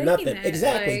fucking nothing.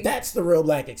 Exactly. Like, that's the real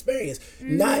black experience.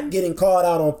 Not getting called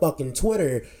out on fucking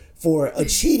Twitter for a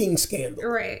cheating scandal.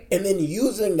 Right. And then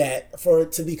using that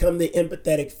to become the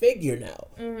empathetic figure now.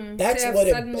 That's what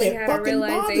it fucking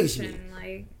bothers me.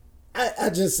 Like, I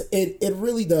just, it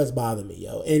really does bother me,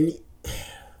 yo. And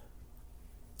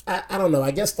I don't know.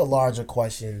 I guess the larger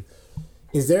question,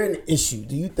 is there an issue?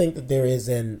 Do you think that there is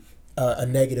a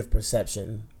negative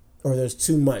perception, or there's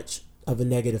too much of a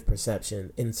negative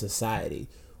perception in society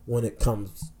when it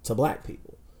comes to black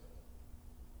people?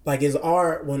 Like,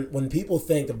 when people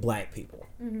think of black people,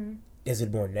 is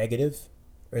it more negative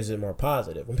or is it more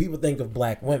positive? When people think of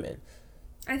black women,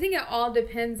 I think it all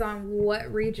depends on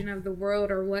what region of the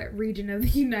world or what region of the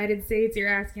United States you're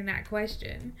asking that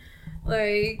question.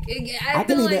 Like, I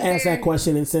can even ask that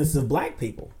question in sense of black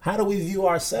people. How do we view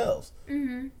ourselves?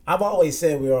 I've always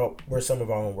said we're some of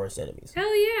our own worst enemies.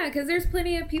 Hell yeah, because there's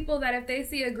plenty of people that if they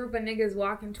see a group of niggas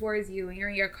walking towards you and you're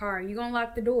in your car, you gonna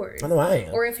lock the doors. I know I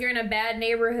am. Or if you're in a bad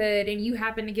neighborhood and you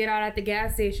happen to get out at the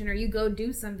gas station or you go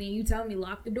do something, you tell me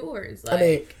lock the doors. Like, I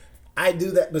mean, I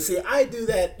do that, but see, I do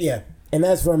that, and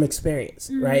that's from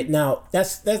experience, right? Now,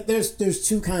 there's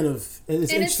two kind of.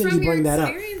 It's interesting you bring that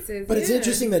up, but it's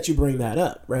interesting that you bring that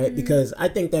up, right? Because I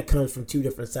think that comes from two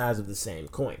different sides of the same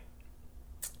coin.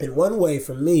 In one way,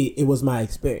 for me, it was my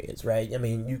experience, right? I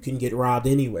mean, you can get robbed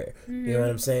anywhere. You know what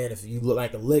I'm saying? If you look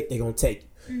like a lick, they're gonna take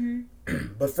you.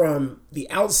 But from the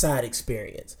outside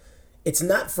experience, it's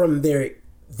not from their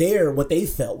what they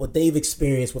felt, what they've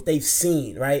experienced, what they've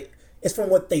seen, right? It's from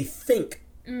what they think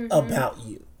about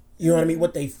you. You know what I mean?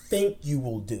 What they think you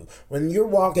will do. When you're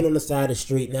walking on the side of the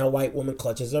street and that white woman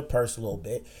clutches her purse a little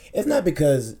bit, it's not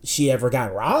because she ever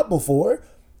got robbed before.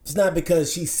 It's not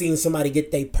because she's seen somebody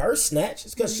get their purse snatched.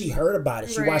 It's because she heard about it.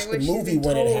 She watched the movie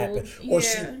when it happened. Or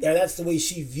that's the way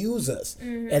she views us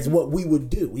as what we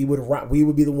would do. We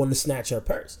would be the one to snatch her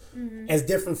purse. As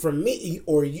different from me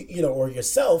or or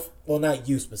yourself. Well, not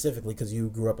you specifically because you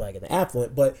grew up like in the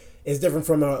affluent, but it's different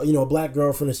from a black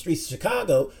girl from the streets of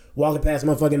Chicago walking past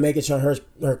motherfucking making sure her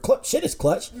shit is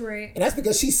clutched. Right. And that's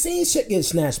because she's seen shit get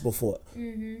snatched before.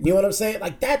 You know what I'm saying?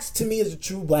 Like, that's to me is a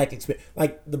true black experience.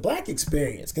 Like, the black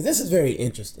experience, because this is very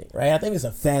interesting, right? I think it's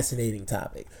a fascinating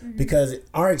topic because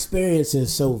our experience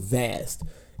is so vast.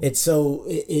 It's so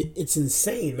it's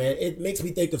insane, man. It makes me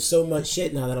think of so much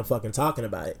shit now that I'm fucking talking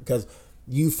about it because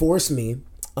you forced me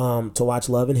to watch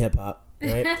Love and Hip Hop.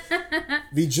 Right?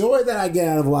 The joy that I get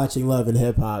out of watching Love and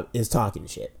Hip Hop is talking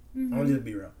shit. I'll just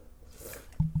be real.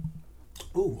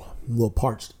 Ooh, I'm a little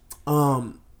parched.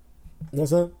 Want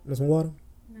some water?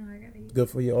 No, I gotta eat. Good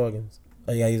for your organs.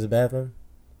 Oh, you gotta use the bathroom?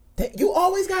 You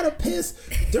always gotta piss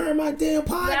during my damn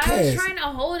podcast. But I was trying to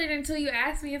hold it until you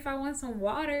asked me if I want some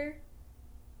water.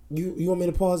 You want me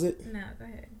to pause it? No, go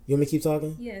ahead. You want me to keep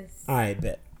talking? Yes. All right,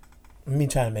 bet. Let me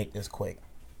try to make this quick.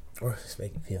 Or just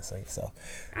make it feel safe. So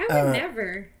I would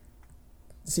never.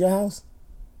 It's your house?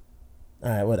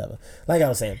 Alright, whatever. Like I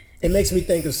was saying, it makes me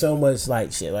think of so much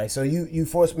like shit. Like, so you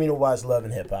forced me to watch Love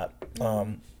and Hip Hop.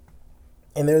 And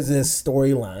there's this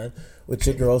storyline with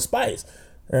your girl Spice.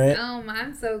 Right?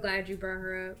 I'm so glad you brought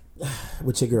her up.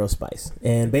 With your girl Spice.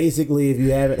 And basically, if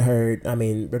you haven't heard, I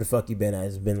mean, where the fuck you been at?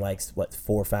 It's been like, 4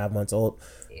 or 5 months old.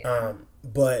 Yeah.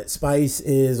 But Spice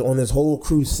is on this whole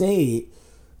crusade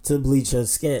to bleach her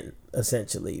skin.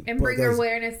 essentially. And bring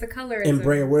awareness to colorism. And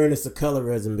bring awareness to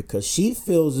colorism because she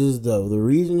feels as though the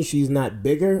reason she's not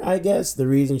bigger, I guess, the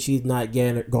reason she's not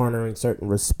garnering certain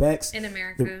respects in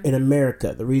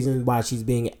America. The reason why she's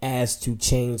being asked to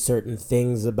change certain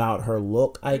things about her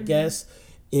look, I guess,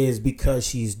 is because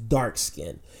she's dark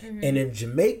skinned. And in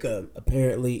Jamaica,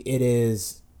 apparently it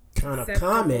is kind of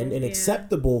common and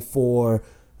acceptable for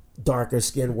darker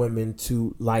skinned women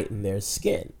to lighten their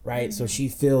skin, right? So she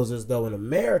feels as though in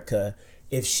America,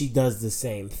 if she does the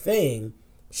same thing,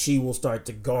 she will start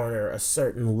to garner a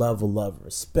certain level of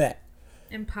respect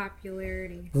and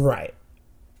popularity. Right.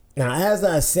 Now, as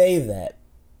I say that,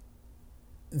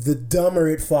 the dumber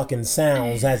it fucking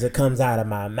sounds as it comes out of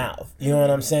my mouth. You know what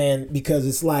I'm saying? Because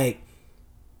it's like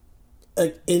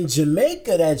in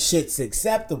Jamaica, that shit's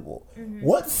acceptable.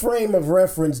 What frame of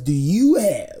reference do you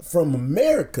have from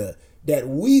America that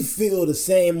we feel the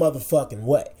same motherfucking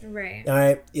way? Right. All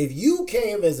right. If you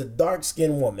came as a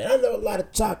dark-skinned woman, I know a lot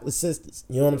of chocolate sisters.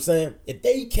 You know what I'm saying? If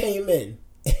they came in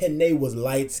and they was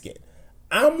light-skinned,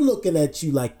 I'm looking at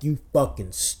you like you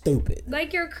fucking stupid.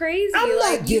 Like you're crazy. I'm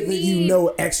not giving you no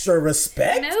extra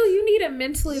respect. No, you need a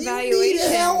mental evaluation.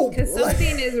 Need help. Because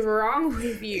something is wrong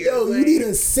with you. Yo, you need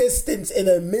assistance in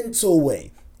a mental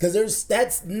way. Because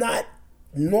that's not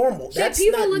normal. Shit, That's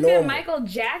people not look normal. at Michael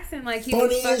Jackson like he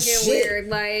Funny was as fucking shit. weird.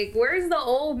 Like, where's the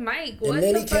old Mike? What And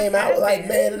then he came out like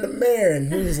Man in the Mirror,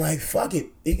 and he was like, fuck it.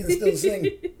 He can still sing.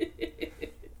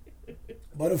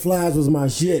 Butterflies was my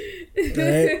shit.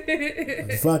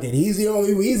 Right? Fuck it. He's the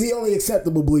only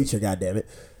acceptable bleacher, goddammit.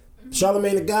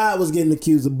 Charlamagne the God was getting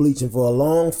accused of bleaching for a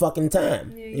long fucking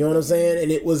time. You know what I'm saying?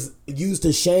 And it was used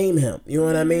to shame him. You know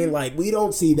what I mean? Like, we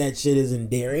don't see that shit as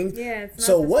endearing. Yeah, it's not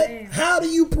so the what? same. How do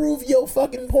you prove your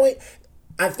fucking point?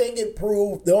 I think it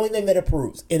proved, the only thing that it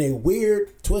proves, in a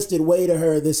weird, twisted way to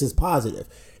her, this is positive.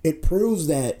 It proves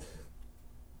that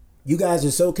you guys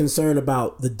are so concerned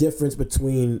about the difference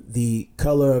between the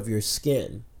color of your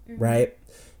skin, right?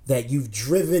 That you've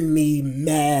driven me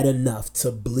mad enough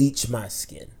to bleach my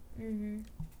skin.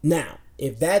 Now,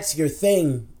 if that's your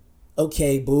thing,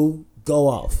 okay, boo, go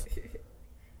off.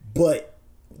 But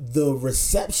the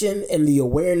reception and the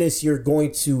awareness you're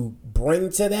going to bring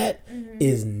to that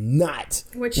is not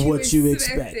what you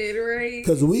expect. Right?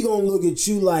 Because we gonna look at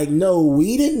you like, no,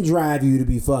 we didn't drive you to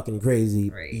be fucking crazy.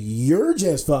 Right. You're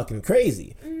just fucking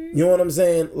crazy. You know what I'm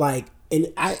saying? Like,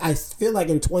 and I feel like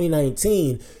in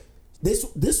 2019,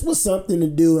 this was something to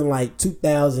do in like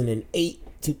 2008.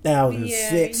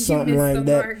 2006, something like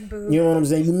that. You know what I'm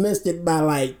saying? You missed it by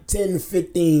like 10,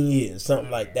 15 years,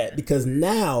 something like that. Because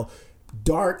now,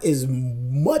 dark is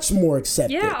much more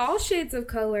accepted. Yeah, all shades of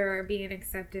color are being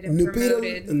accepted and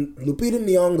promoted. Lupita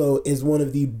Nyong'o is one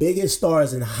of the biggest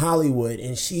stars in Hollywood,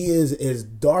 and she is as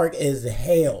dark as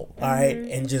hell, all right?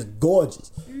 And just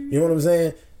gorgeous. You know what I'm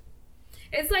saying?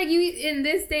 It's like you, in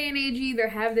this day and age, you either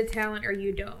have the talent or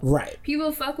you don't. Right.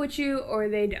 People fuck with you or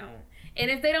they don't. And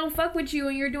if they don't fuck with you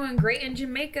and you're doing great in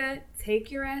Jamaica,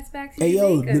 take your ass back to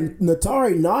Jamaica.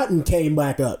 Natari Naughton came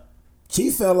back up.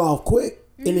 She fell off quick,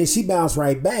 and then she bounced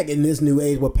right back in this new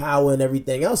age with power and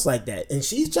everything else like that. And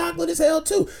she's chocolate as hell,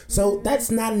 too. So that's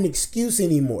not an excuse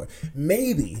anymore.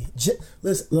 Maybe,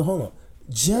 listen, hold on.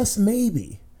 Just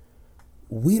maybe,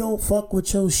 we don't fuck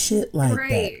with your shit like that.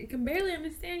 Right. I can barely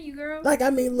understand you, girl. Like, I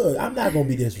mean, look, I'm not going to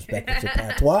be disrespectful to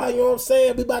patois. You know what I'm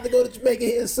saying? We about to go to Jamaica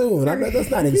here soon. Let's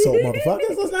not insult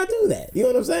motherfuckers. Let's not do that. You know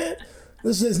what I'm saying?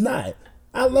 Let's just not.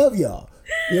 I love y'all.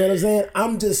 You know what I'm saying?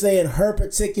 I'm just saying her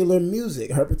particular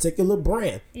music, her particular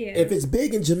brand. Yeah. If it's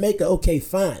big in Jamaica, okay,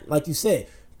 fine. Like you said,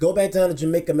 go back down to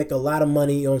Jamaica, make a lot of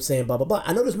money, you know what I'm saying, blah, blah, blah.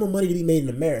 I know there's more money to be made in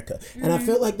America. And I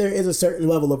feel like there is a certain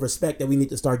level of respect that we need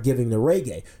to start giving to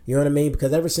reggae. You know what I mean?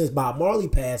 Because ever since Bob Marley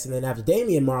passed and then after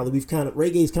Damian Marley,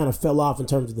 reggae's kind of fell off in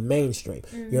terms of the mainstream.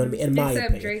 You know what I mean? In my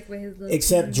opinion. Drake with his little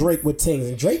Except Drake with Tings.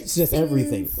 And Drake's just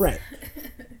everything. Right.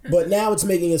 But now it's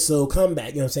making a slow comeback,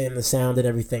 you know what I'm saying? The sound and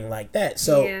everything like that.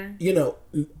 So, you know,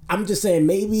 I'm just saying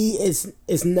maybe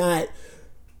it's not...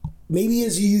 Maybe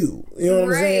it's you. You know what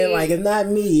I'm saying? Like, it's not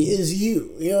me, it's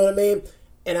you. You know what I mean?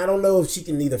 And I don't know if she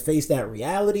can either face that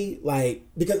reality, like,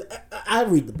 because I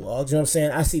read the blogs, you know what I'm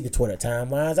saying? I see the Twitter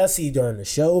timelines, I see during the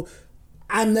show.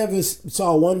 I never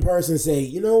saw one person say,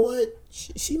 you know what?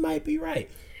 She might be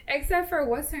right. Except for,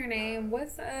 what's her name?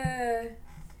 What's, something.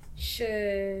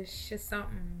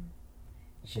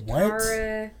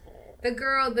 Shatara. The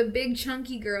girl, the big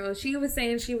chunky girl. She was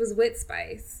saying she was with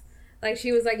Spice. Like,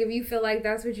 she was like, if you feel like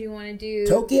that's what you want to do.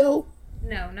 Tokyo?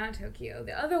 No, not Tokyo.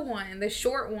 The other one. The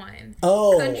short one.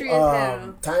 Oh, Country as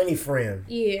Hell. Tiny Friend.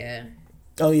 Yeah.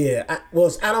 Oh, yeah.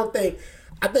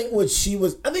 I think she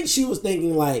was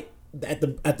thinking, like,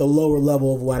 at the lower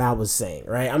level of what I was saying,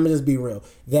 right? I'm gonna just be real.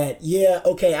 That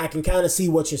okay, I can kind of see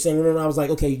what you're saying. Remember, I was like,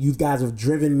 okay, you guys have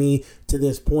driven me to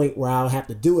this point where I'll have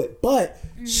to do it. But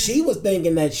she was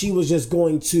thinking that she was just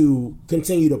going to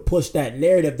continue to push that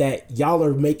narrative that y'all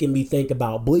are making me think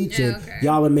about bleaching. Okay.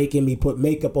 Y'all are making me put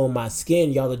makeup on my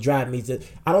skin. Y'all are driving me to.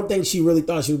 I don't think she really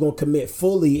thought she was gonna commit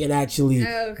fully and actually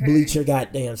bleach her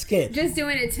goddamn skin. Just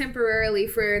doing it temporarily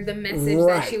for the message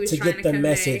that she was trying to get the convey.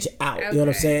 Message out. Okay. You know what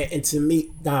I'm saying? And to me,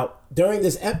 now during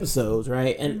this episode,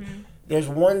 right, and there's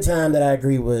one time that I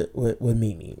agree with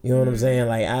Mimi. You know what I'm saying?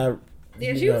 Like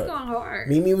she was going hard.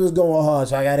 Mimi was going hard,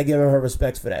 so I got to give her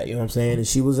respect for that. You know what I'm saying? And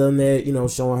she was in there,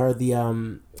 showing her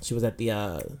the she was at the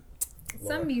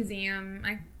some museum.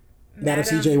 Madam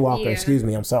C.J. Walker, excuse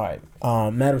me, I'm sorry.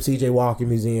 Madam C.J. Walker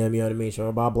Museum, you know what I mean? Showing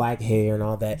about black hair and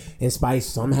all that. And Spice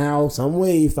somehow, some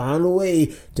way, found a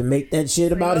way to make that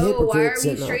shit about hypocrites.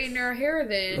 Why are we straightening our hair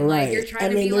then? Right. Like, you're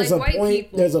trying to be like white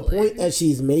people. There's a point that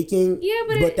she's making.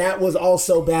 Yeah, but that was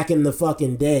also back in the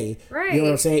fucking day. Right. You know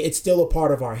what I'm saying? It's still a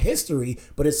part of our history,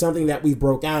 but it's something that we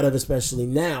broke out of, especially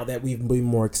now that we've been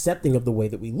more accepting of the way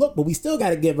that we look. But we still got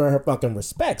to give her fucking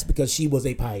respects because she was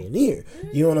a pioneer.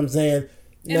 You know what I'm saying?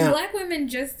 And black women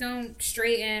just don't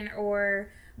straighten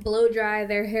or blow dry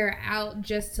their hair out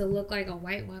just to look like a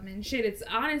white woman. Shit, it's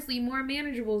honestly more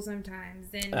manageable sometimes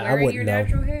than wearing your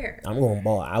natural hair. I'm going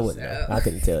bald. I wouldn't know. I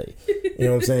couldn't tell you. You know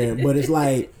what I'm saying? But it's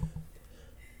like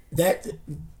that.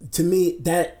 To me,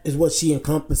 that is what she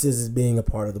encompasses as being a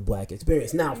part of the black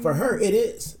experience. Now, for her, it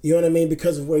is. You know what I mean?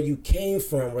 Because of where you came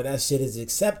from, where that shit is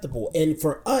acceptable. And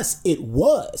for us, it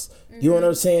was. You know what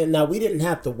I'm saying? Now, we didn't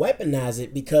have to weaponize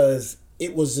it because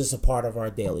it was just a part of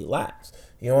our daily lives.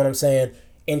 You know what I'm saying?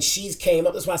 And she's came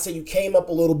up. That's why I say you came up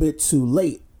a little bit too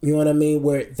late. You know what I mean?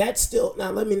 Where that's still, now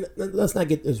let's not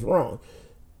get this wrong.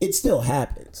 It still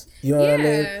happens. You know what I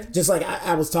mean? Just like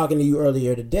I was talking to you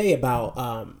earlier today about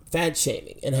fat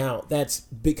shaming and how that's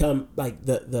become like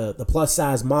the plus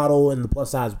size model and the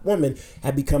plus size woman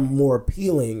have become more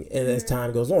appealing as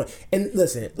time goes on. And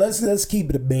listen, let's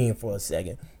keep it a bean for a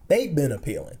second. They've been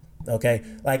appealing. Okay,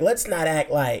 like let's not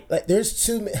act like there's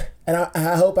too many, and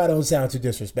I hope I don't sound too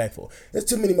disrespectful. There's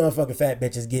too many motherfucking fat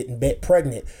bitches getting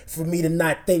pregnant for me to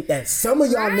not think that some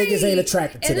of y'all niggas ain't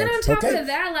attracted to them. And then on top of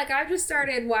that, like I just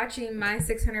started watching My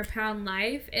 600-Pound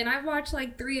Life, and I've watched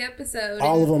like 3 episodes.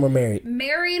 All of them are married.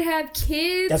 Married, have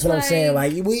kids. That's what I'm saying.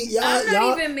 Like y'all, I'm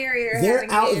not even married or they're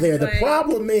having out kids, there. The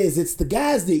problem is it's the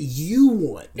guys that you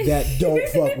want that don't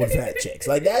fuck with fat chicks.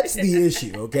 Like that's the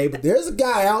issue. Okay, but there's a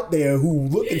guy out there who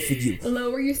looking for you.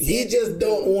 Lower your standards. He just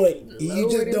don't want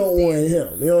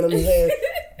him. You know what I'm saying?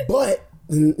 But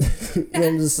you know what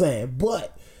I'm just saying.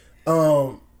 But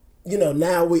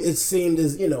now it seemed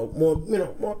as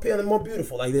more appealing, more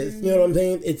beautiful. Like this. You know what I'm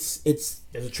saying? It's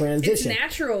a transition.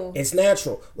 It's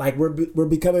natural. Like we're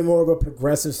becoming more of a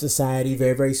progressive society,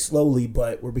 very very slowly,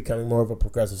 but we're becoming more of a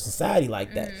progressive society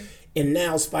like that. And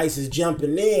now Spice is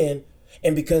jumping in,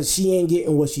 and because she ain't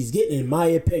getting what she's getting, in my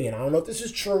opinion, I don't know if this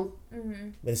is true.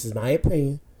 But this is my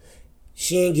opinion.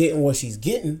 She ain't getting what she's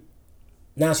getting.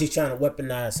 Now she's trying to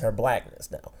weaponize her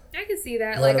blackness now. I can see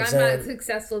that. Like, I'm not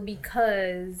successful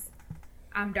because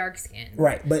I'm dark skinned.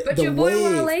 Right. But your boy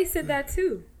Wale said that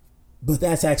too. But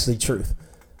that's actually truth.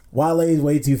 Wale is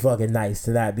way too fucking nice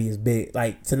to not be as big,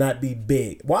 like to not be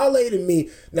big. Wale to me,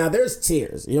 now there's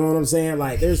tears. You know what I'm saying?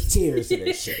 Like there's tears to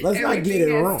this shit. Let's not get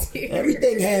it wrong. Tears.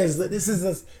 Everything has. This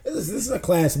is a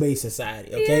class based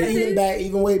society. Okay,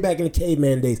 even way back in the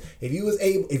caveman days,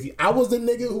 if I was the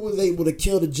nigga who was able to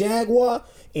kill the jaguar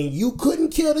and you couldn't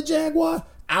kill the jaguar,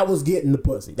 I was getting the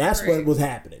pussy. That's what was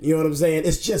happening. You know what I'm saying?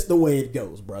 It's just the way it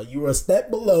goes, bro. You were a step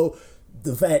below.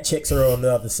 The fat chicks are on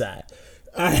the other side.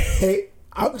 All right.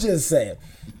 I'm just saying.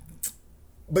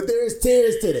 But there's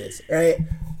tears to this, right?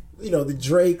 You know, the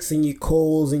Drakes and your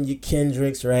Coles and your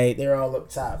Kendricks, right? They're all up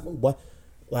top. What?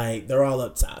 Like, they're all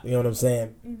up top. You know what I'm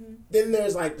saying? Then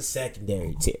there's, like, the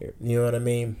secondary tier. You know what I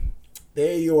mean?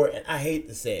 They're and I hate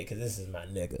to say it because this is my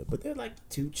nigga, but they're like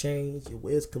 2 Chainz, your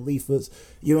Wiz Khalifa's.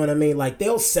 You know what I mean? Like,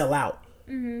 they'll sell out.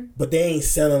 But they ain't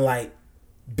selling, like,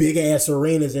 big ass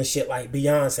arenas and shit like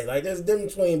Beyonce. Like there's a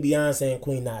difference between Beyonce and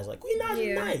Queen Naj. Like Queen Naj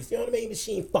is nice, you know what I mean? But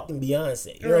she ain't fucking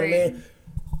Beyonce. You know what I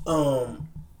mean?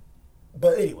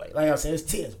 But anyway, like I said, it's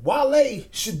tiers. Wale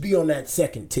should be on that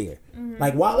second tier.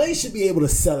 Like Wale should be able to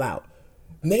sell out.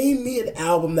 Name me an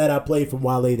album that I played from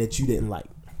Wale that you didn't like.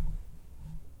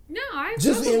 No, I was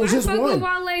fuck one. With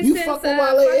Wale you since fuck with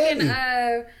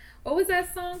Wale what was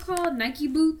that song called? Nike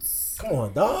Boots. Come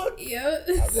on, dog. Yep.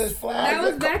 That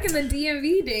was back in the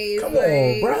DMV days. Come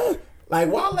on, bro.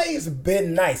 Like Wale's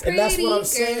been nice, and that's what I'm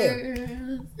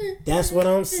saying. That's what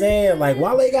I'm saying. Like,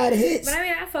 Wale got hits. But I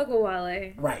mean, I fuck with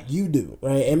Wale. Right, you do,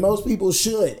 right? And most people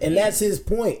should. And that's his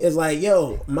point. It's like,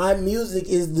 yo, my music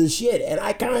is the shit. And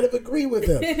I kind of agree with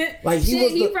him. Like,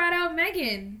 he brought out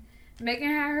Megan. Megan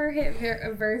had her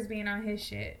hit verse being on his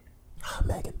shit. Oh,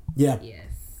 Megan. Yeah. Yes.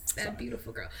 That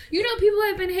beautiful girl. You know, people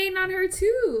have been hating on her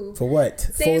too. For what?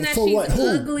 Saying that she's what?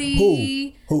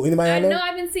 ugly. Who? Anybody I know? No,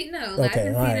 I've been seeing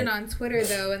it on Twitter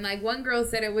though, and like one girl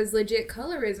said it was legit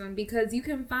colorism because you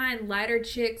can find lighter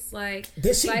chicks like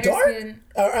Is she lighter dark? skin.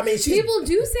 I mean, people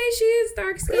do say she is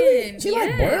dark skinned. Really? She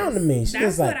like brown to me. She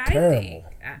That's like what caramel. I think.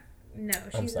 No,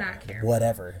 she's not caramel.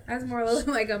 Whatever. That's more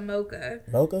like a mocha.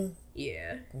 Mocha?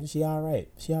 Yeah. She all right.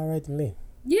 She all right to me.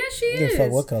 Yeah, she is.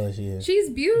 Fuck what color she is. She's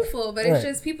beautiful, but it's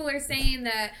just people are saying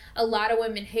that a lot of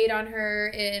women hate on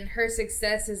her and her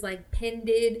success is like pinned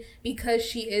because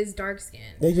she is dark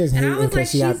skinned. They just hate because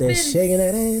she out there shaking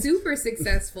that ass. Super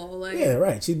successful, like yeah,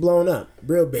 right. She's blown up,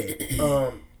 real big.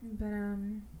 Yeah.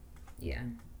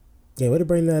 Yeah, way to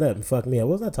bring that up and fuck me up.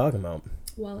 What was I talking about?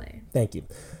 Wale. Thank you.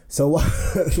 So,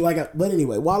 but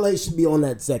anyway, Wale should be on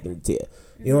that second tier.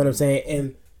 You know what I'm saying?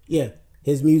 And yeah.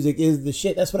 His music is the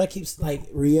shit. That's what I keep like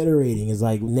reiterating. Is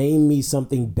like, name me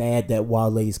something bad that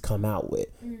Wale's come out with.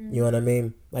 You know what I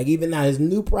mean? Like even now, his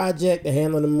new project, the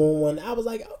Hand on the Moon one, I was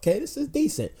like, okay, this is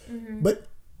decent. But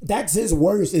that's his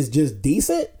worst. Is just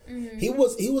decent. He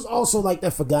was also like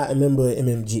that forgotten member of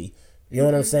MMG. You know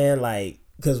what I'm saying? Like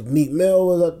because Meek Mill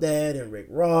was up there and Rick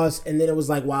Ross, and then it was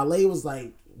like Wale was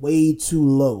like way too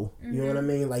low. You know what I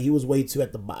mean? Like he was way too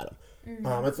at the bottom.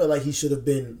 I felt like he should have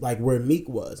been like where Meek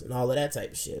was and all of that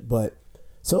type of shit. But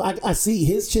so I see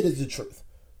his shit is the truth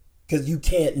because you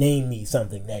can't name me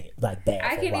something negative like that.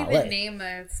 I can't even name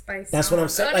a Spice. That's song. what I'm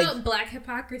saying. Oh, like, no, Black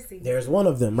Hypocrisy. There's one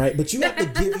of them, right? But you have to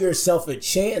give yourself a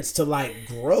chance to like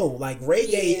grow. Like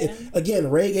reggae, again,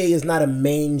 reggae is not a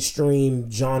mainstream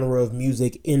genre of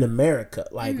music in America.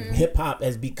 Like hip hop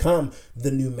has become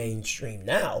the new mainstream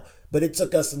now, but it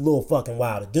took us a little fucking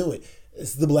while to do it.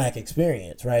 It's the black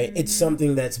experience, right? It's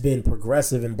something that's been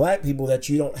progressive in black people that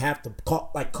you don't have to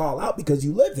call out because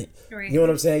you live it. Right. You know what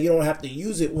I'm saying? You don't have to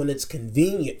use it when it's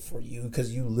convenient for you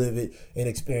because you live it and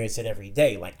experience it every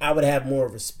day. Like I would have more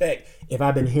respect if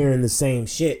I've been hearing the same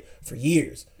shit for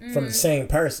years from the same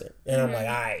person. And I'm like,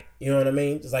 all right, you know what I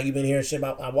mean? It's like you've been hearing shit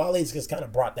about Wale's just kind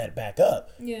of brought that back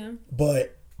up. Yeah.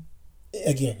 But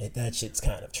again, that shit's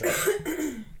kind of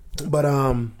true. But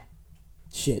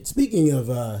shit. Speaking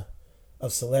of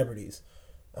celebrities.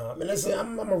 And listen,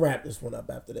 I'm going to wrap this one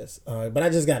up after this. But I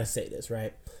just got to say this,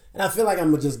 right? And I feel like I'm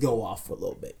going to just go off for a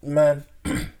little bit. Man.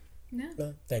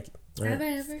 No. Thank you. Have I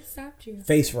ever stopped you?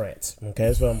 Face rants. Okay,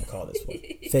 that's what I'm going to call this one.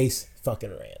 Face fucking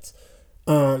rants.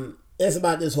 It's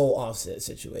about this whole Offset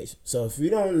situation. So if you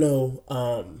don't know,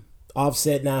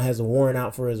 Offset now has a warrant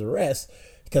out for his arrest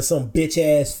because some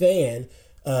bitch-ass fan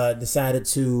decided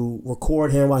to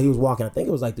record him while he was walking. I think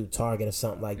it was like through Target or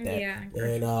something like that. Yeah.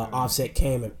 And Offset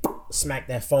came and smacked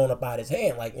that phone up out his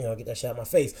hand, like, you know, get that shit out of my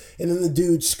face. And then the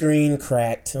dude's screen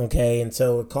cracked, okay? And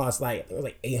so it cost like, I think it was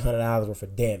like $800 worth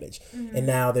of damage. And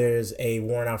now there's a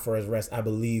warrant out for his arrest, I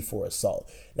believe, for assault.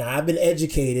 Now, I've been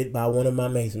educated by one of my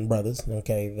Mason brothers,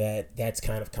 okay, that's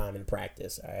kind of common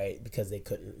practice, all right? Because they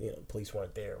couldn't, you know, police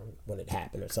weren't there when it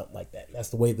happened or something like that. And that's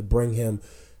the way to bring him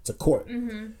to court.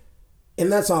 And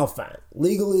that's all fine.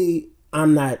 Legally,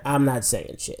 I'm not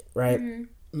saying shit, right?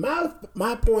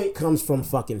 My point comes from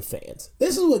fucking fans.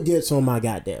 This is what gets on my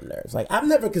goddamn nerves. Like, I've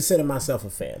never considered myself a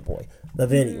fanboy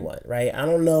of anyone, right? I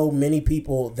don't know many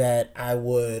people that I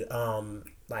would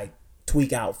like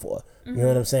tweak out for. You know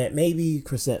what I'm saying? Maybe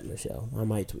Chrisette Michele. I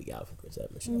might tweak out for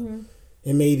Chrisette Michele.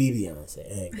 And maybe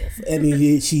Beyonce. I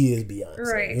mean, she is Beyonce.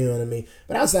 Right. You know what I mean?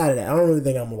 But outside of that, I don't really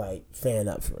think I'm like fan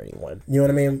up for anyone. You know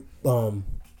what I mean?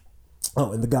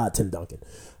 And the God Tim Duncan.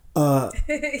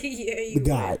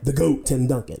 The GOAT Tim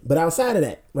Duncan. But outside of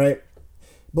that, right?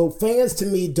 But fans to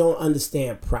me don't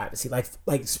understand privacy.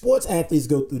 Like sports athletes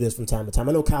go through this from time to time.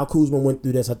 I know Kyle Kuzma went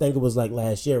through this. I think it was like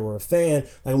last year where a fan,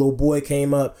 like a little boy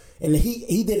came up and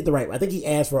he did it the right way. I think he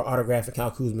asked for an autograph and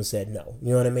Kyle Kuzma said no. You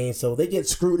know what I mean? So they get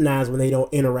scrutinized when they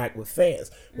don't interact with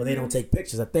fans, when they don't take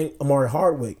pictures. I think Amari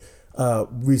Hardwick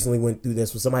recently went through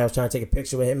this when somebody was trying to take a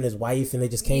picture with him and his wife and they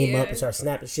just came up and started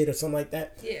snapping shit or something like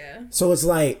that. Yeah. So it's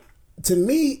like, to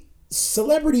me,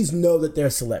 celebrities know that they're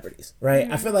celebrities,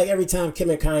 right? I feel like every time Kim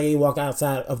and Kanye walk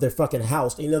outside of their fucking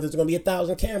house, they know there's going to be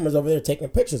 1,000 cameras over there taking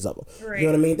pictures of them. Right. You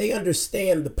know what I mean? They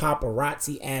understand the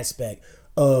paparazzi aspect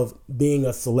of being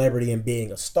a celebrity and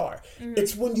being a star.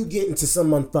 It's when you get into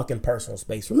some unfucking personal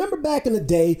space. Remember back in the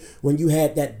day when you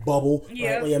had that bubble,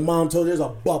 right? When your mom told you there's a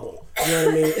bubble. You know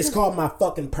what I mean? It's called my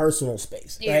fucking personal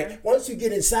space, right? Once you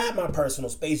get inside my personal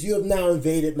space, you have now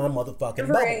invaded my motherfucking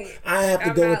bubble. I have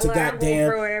to go into goddamn...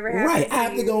 Right. I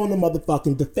have to go into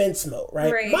motherfucking defense mode,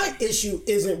 right? My issue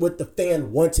isn't with the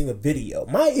fan wanting a video.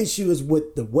 My issue is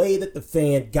with the way that the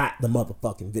fan got the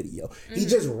motherfucking video. Mm-hmm. He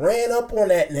just ran up on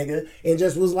that nigga and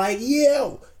just was like,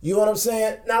 yo, you know what I'm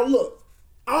saying? Now look,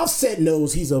 Offset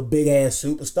knows he's a big ass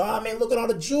superstar. I mean, look at all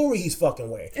the jewelry he's fucking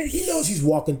wearing. He knows he's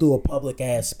walking through a public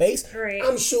ass space. Right.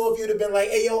 I'm sure if you'd have been like,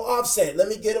 hey, yo, Offset, let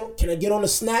me get on. Can I get on the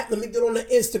Snap? Let me get on the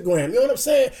Instagram. You know what I'm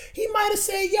saying? He might have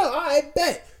said, yo, I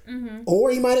bet. Mm-hmm. Or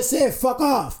he might have said, fuck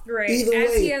off. Right. Either way.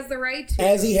 As he has the right to.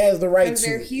 As he has the right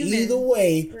to. Either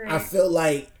way, I feel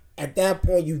like at that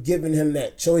point, you've given him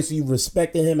that choice. You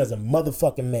respected him as a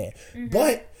motherfucking man. Mm-hmm.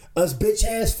 But us bitch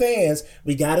ass fans,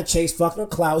 we gotta chase fucking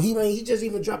clout. He just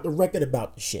even dropped a record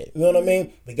about the shit. You know what I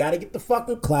mean? We gotta get the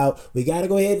fucking clout. We gotta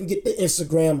go ahead and get the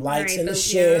Instagram likes and the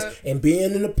shares and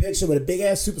being in the picture with a big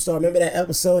ass superstar. Remember that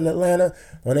episode in Atlanta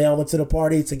when they all went to the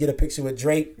party to get a picture with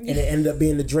Drake and it ended up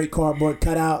being the Drake cardboard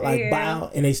cutout, like bow,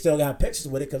 and they still got pictures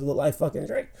with it because it looked like fucking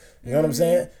Drake. You know what I'm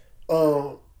saying?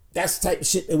 That's the type of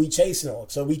shit that we chasing on.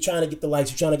 So we trying to get the likes,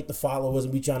 we trying to get the followers,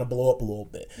 and we trying to blow up a little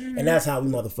bit. Mm-hmm. And that's how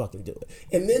we motherfucking do it.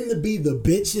 And then to be the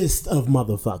bitchest of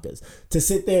motherfuckers, to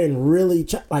sit there and really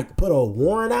put a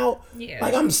warrant out. Yeah.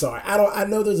 Like, I'm sorry. I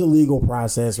know there's a legal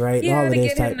process, right? Yeah, all of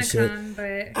this type of shit.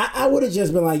 But I would have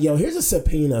just been like, yo, here's a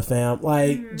subpoena, fam.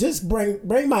 Like, just bring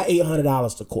my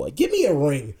 $800 to court. Give me a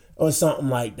ring or something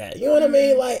like that. You know what I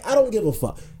mean? Like, I don't give a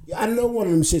fuck. I know one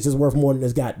of them shits is worth more than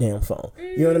this goddamn phone.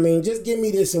 You know what I mean? Just give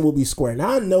me this and we'll be square.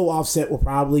 Now I know Offset will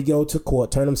probably go to court,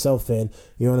 turn himself in,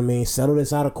 you know what I mean? Settle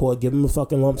this out of court, give him a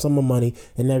fucking lump sum of money,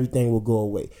 and everything will go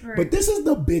away. Right. But this is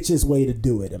the bitchest way to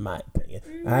do it, in my opinion.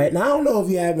 All right? Now I don't know if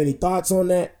you have any thoughts on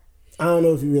that. I don't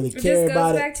know if you really care about it. It just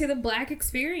goes back to the black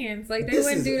experience. Like, they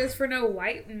wouldn't do this for no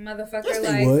white motherfucker.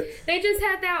 Yes, they just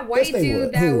had that white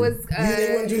dude that was... they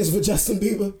wouldn't do this for Justin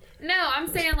Bieber? No, I'm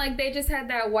saying, like, they just had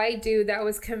that white dude that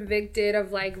was convicted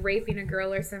of, like, raping a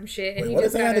girl or some shit. And what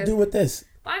does that have to do with this?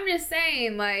 I'm just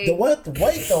saying, like... Wait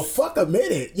the fuck a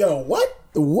minute. Yo, what?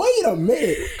 Wait a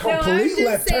minute. Complete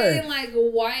left turn. I'm just saying, like,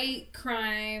 white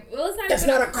crime. Well, it's not That's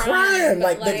not a crime.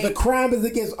 Like the crime is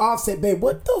against Offset, babe.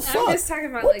 What the fuck? I'm just talking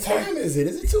about, what time is it?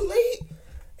 Is it too late?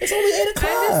 It's only 8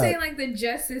 o'clock. I'm just saying, like, the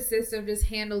justice system just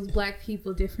handles black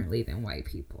people differently than white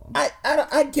people. I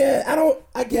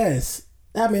guess.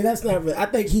 I mean, that's not really... I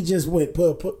think he just went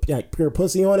put like pure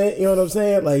pussy on it. You know what I'm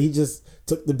saying? Like, he just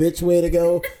took the bitch way to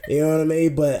go. You know what I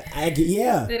mean? But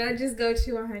Did I just go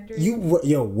to 100?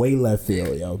 Yo, way left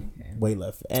field, yo. Okay. Way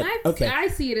left field. I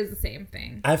see it as the same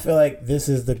thing. I feel like this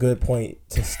is the good point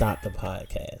to stop the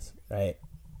podcast, right?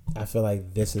 I feel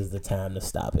like this is the time to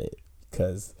stop it.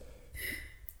 Because,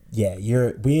 yeah,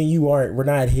 we're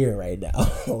not here right now.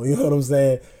 You know what I'm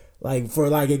saying? Like, for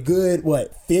like a good,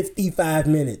 55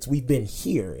 minutes, we've been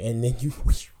here, and then you...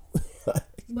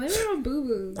 Blame it on Boo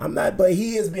Boo. I'm not, but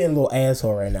he is being a little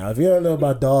asshole right now. If you don't know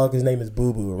about Dog, his name is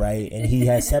Boo Boo, right? And he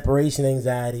has separation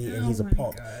anxiety, and he's a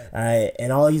punk. God. All right?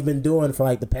 And all he's been doing for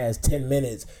like the past 10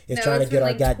 minutes is trying to get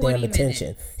our goddamn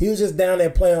attention. He was just down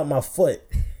there playing with my foot.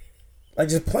 Like,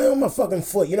 just playing with my fucking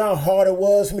foot. You know how hard it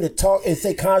was for me to talk and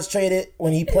stay concentrated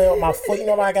when he playing with my foot? You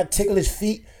know how I got ticklish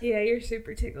feet? Yeah, you're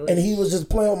super ticklish. And he was just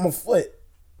playing with my foot.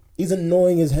 He's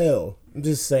annoying as hell. I'm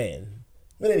just saying.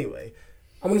 But anyway,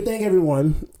 I'm going to thank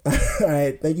everyone. All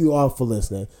right. Thank you all for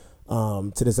listening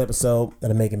to this episode of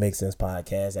the Make It Make Sense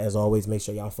podcast. As always, make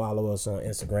sure y'all follow us on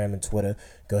Instagram and Twitter.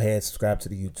 Go ahead, subscribe to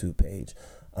the YouTube page.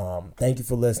 Thank you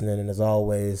for listening. And as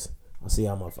always, I'll see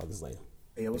y'all motherfuckers later.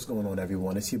 Hey, what's going on,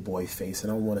 everyone? It's your boy Face,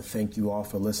 and I want to thank you all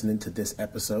for listening to this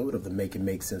episode of the Make It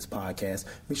Make Sense podcast.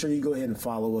 Make sure you go ahead and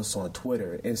follow us on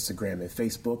Twitter, Instagram, and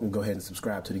Facebook, and go ahead and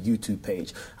subscribe to the YouTube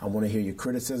page. I want to hear your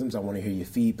criticisms, I want to hear your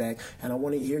feedback, and I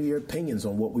want to hear your opinions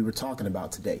on what we were talking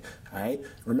about today. All right?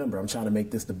 Remember, I'm trying to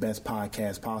make this the best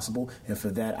podcast possible, and for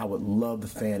that, I would love the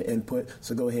fan input,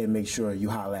 so go ahead and make sure you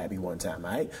holler at me one time,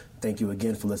 all right? Thank you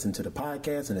again for listening to the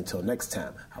podcast, and until next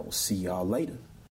time, I will see y'all later.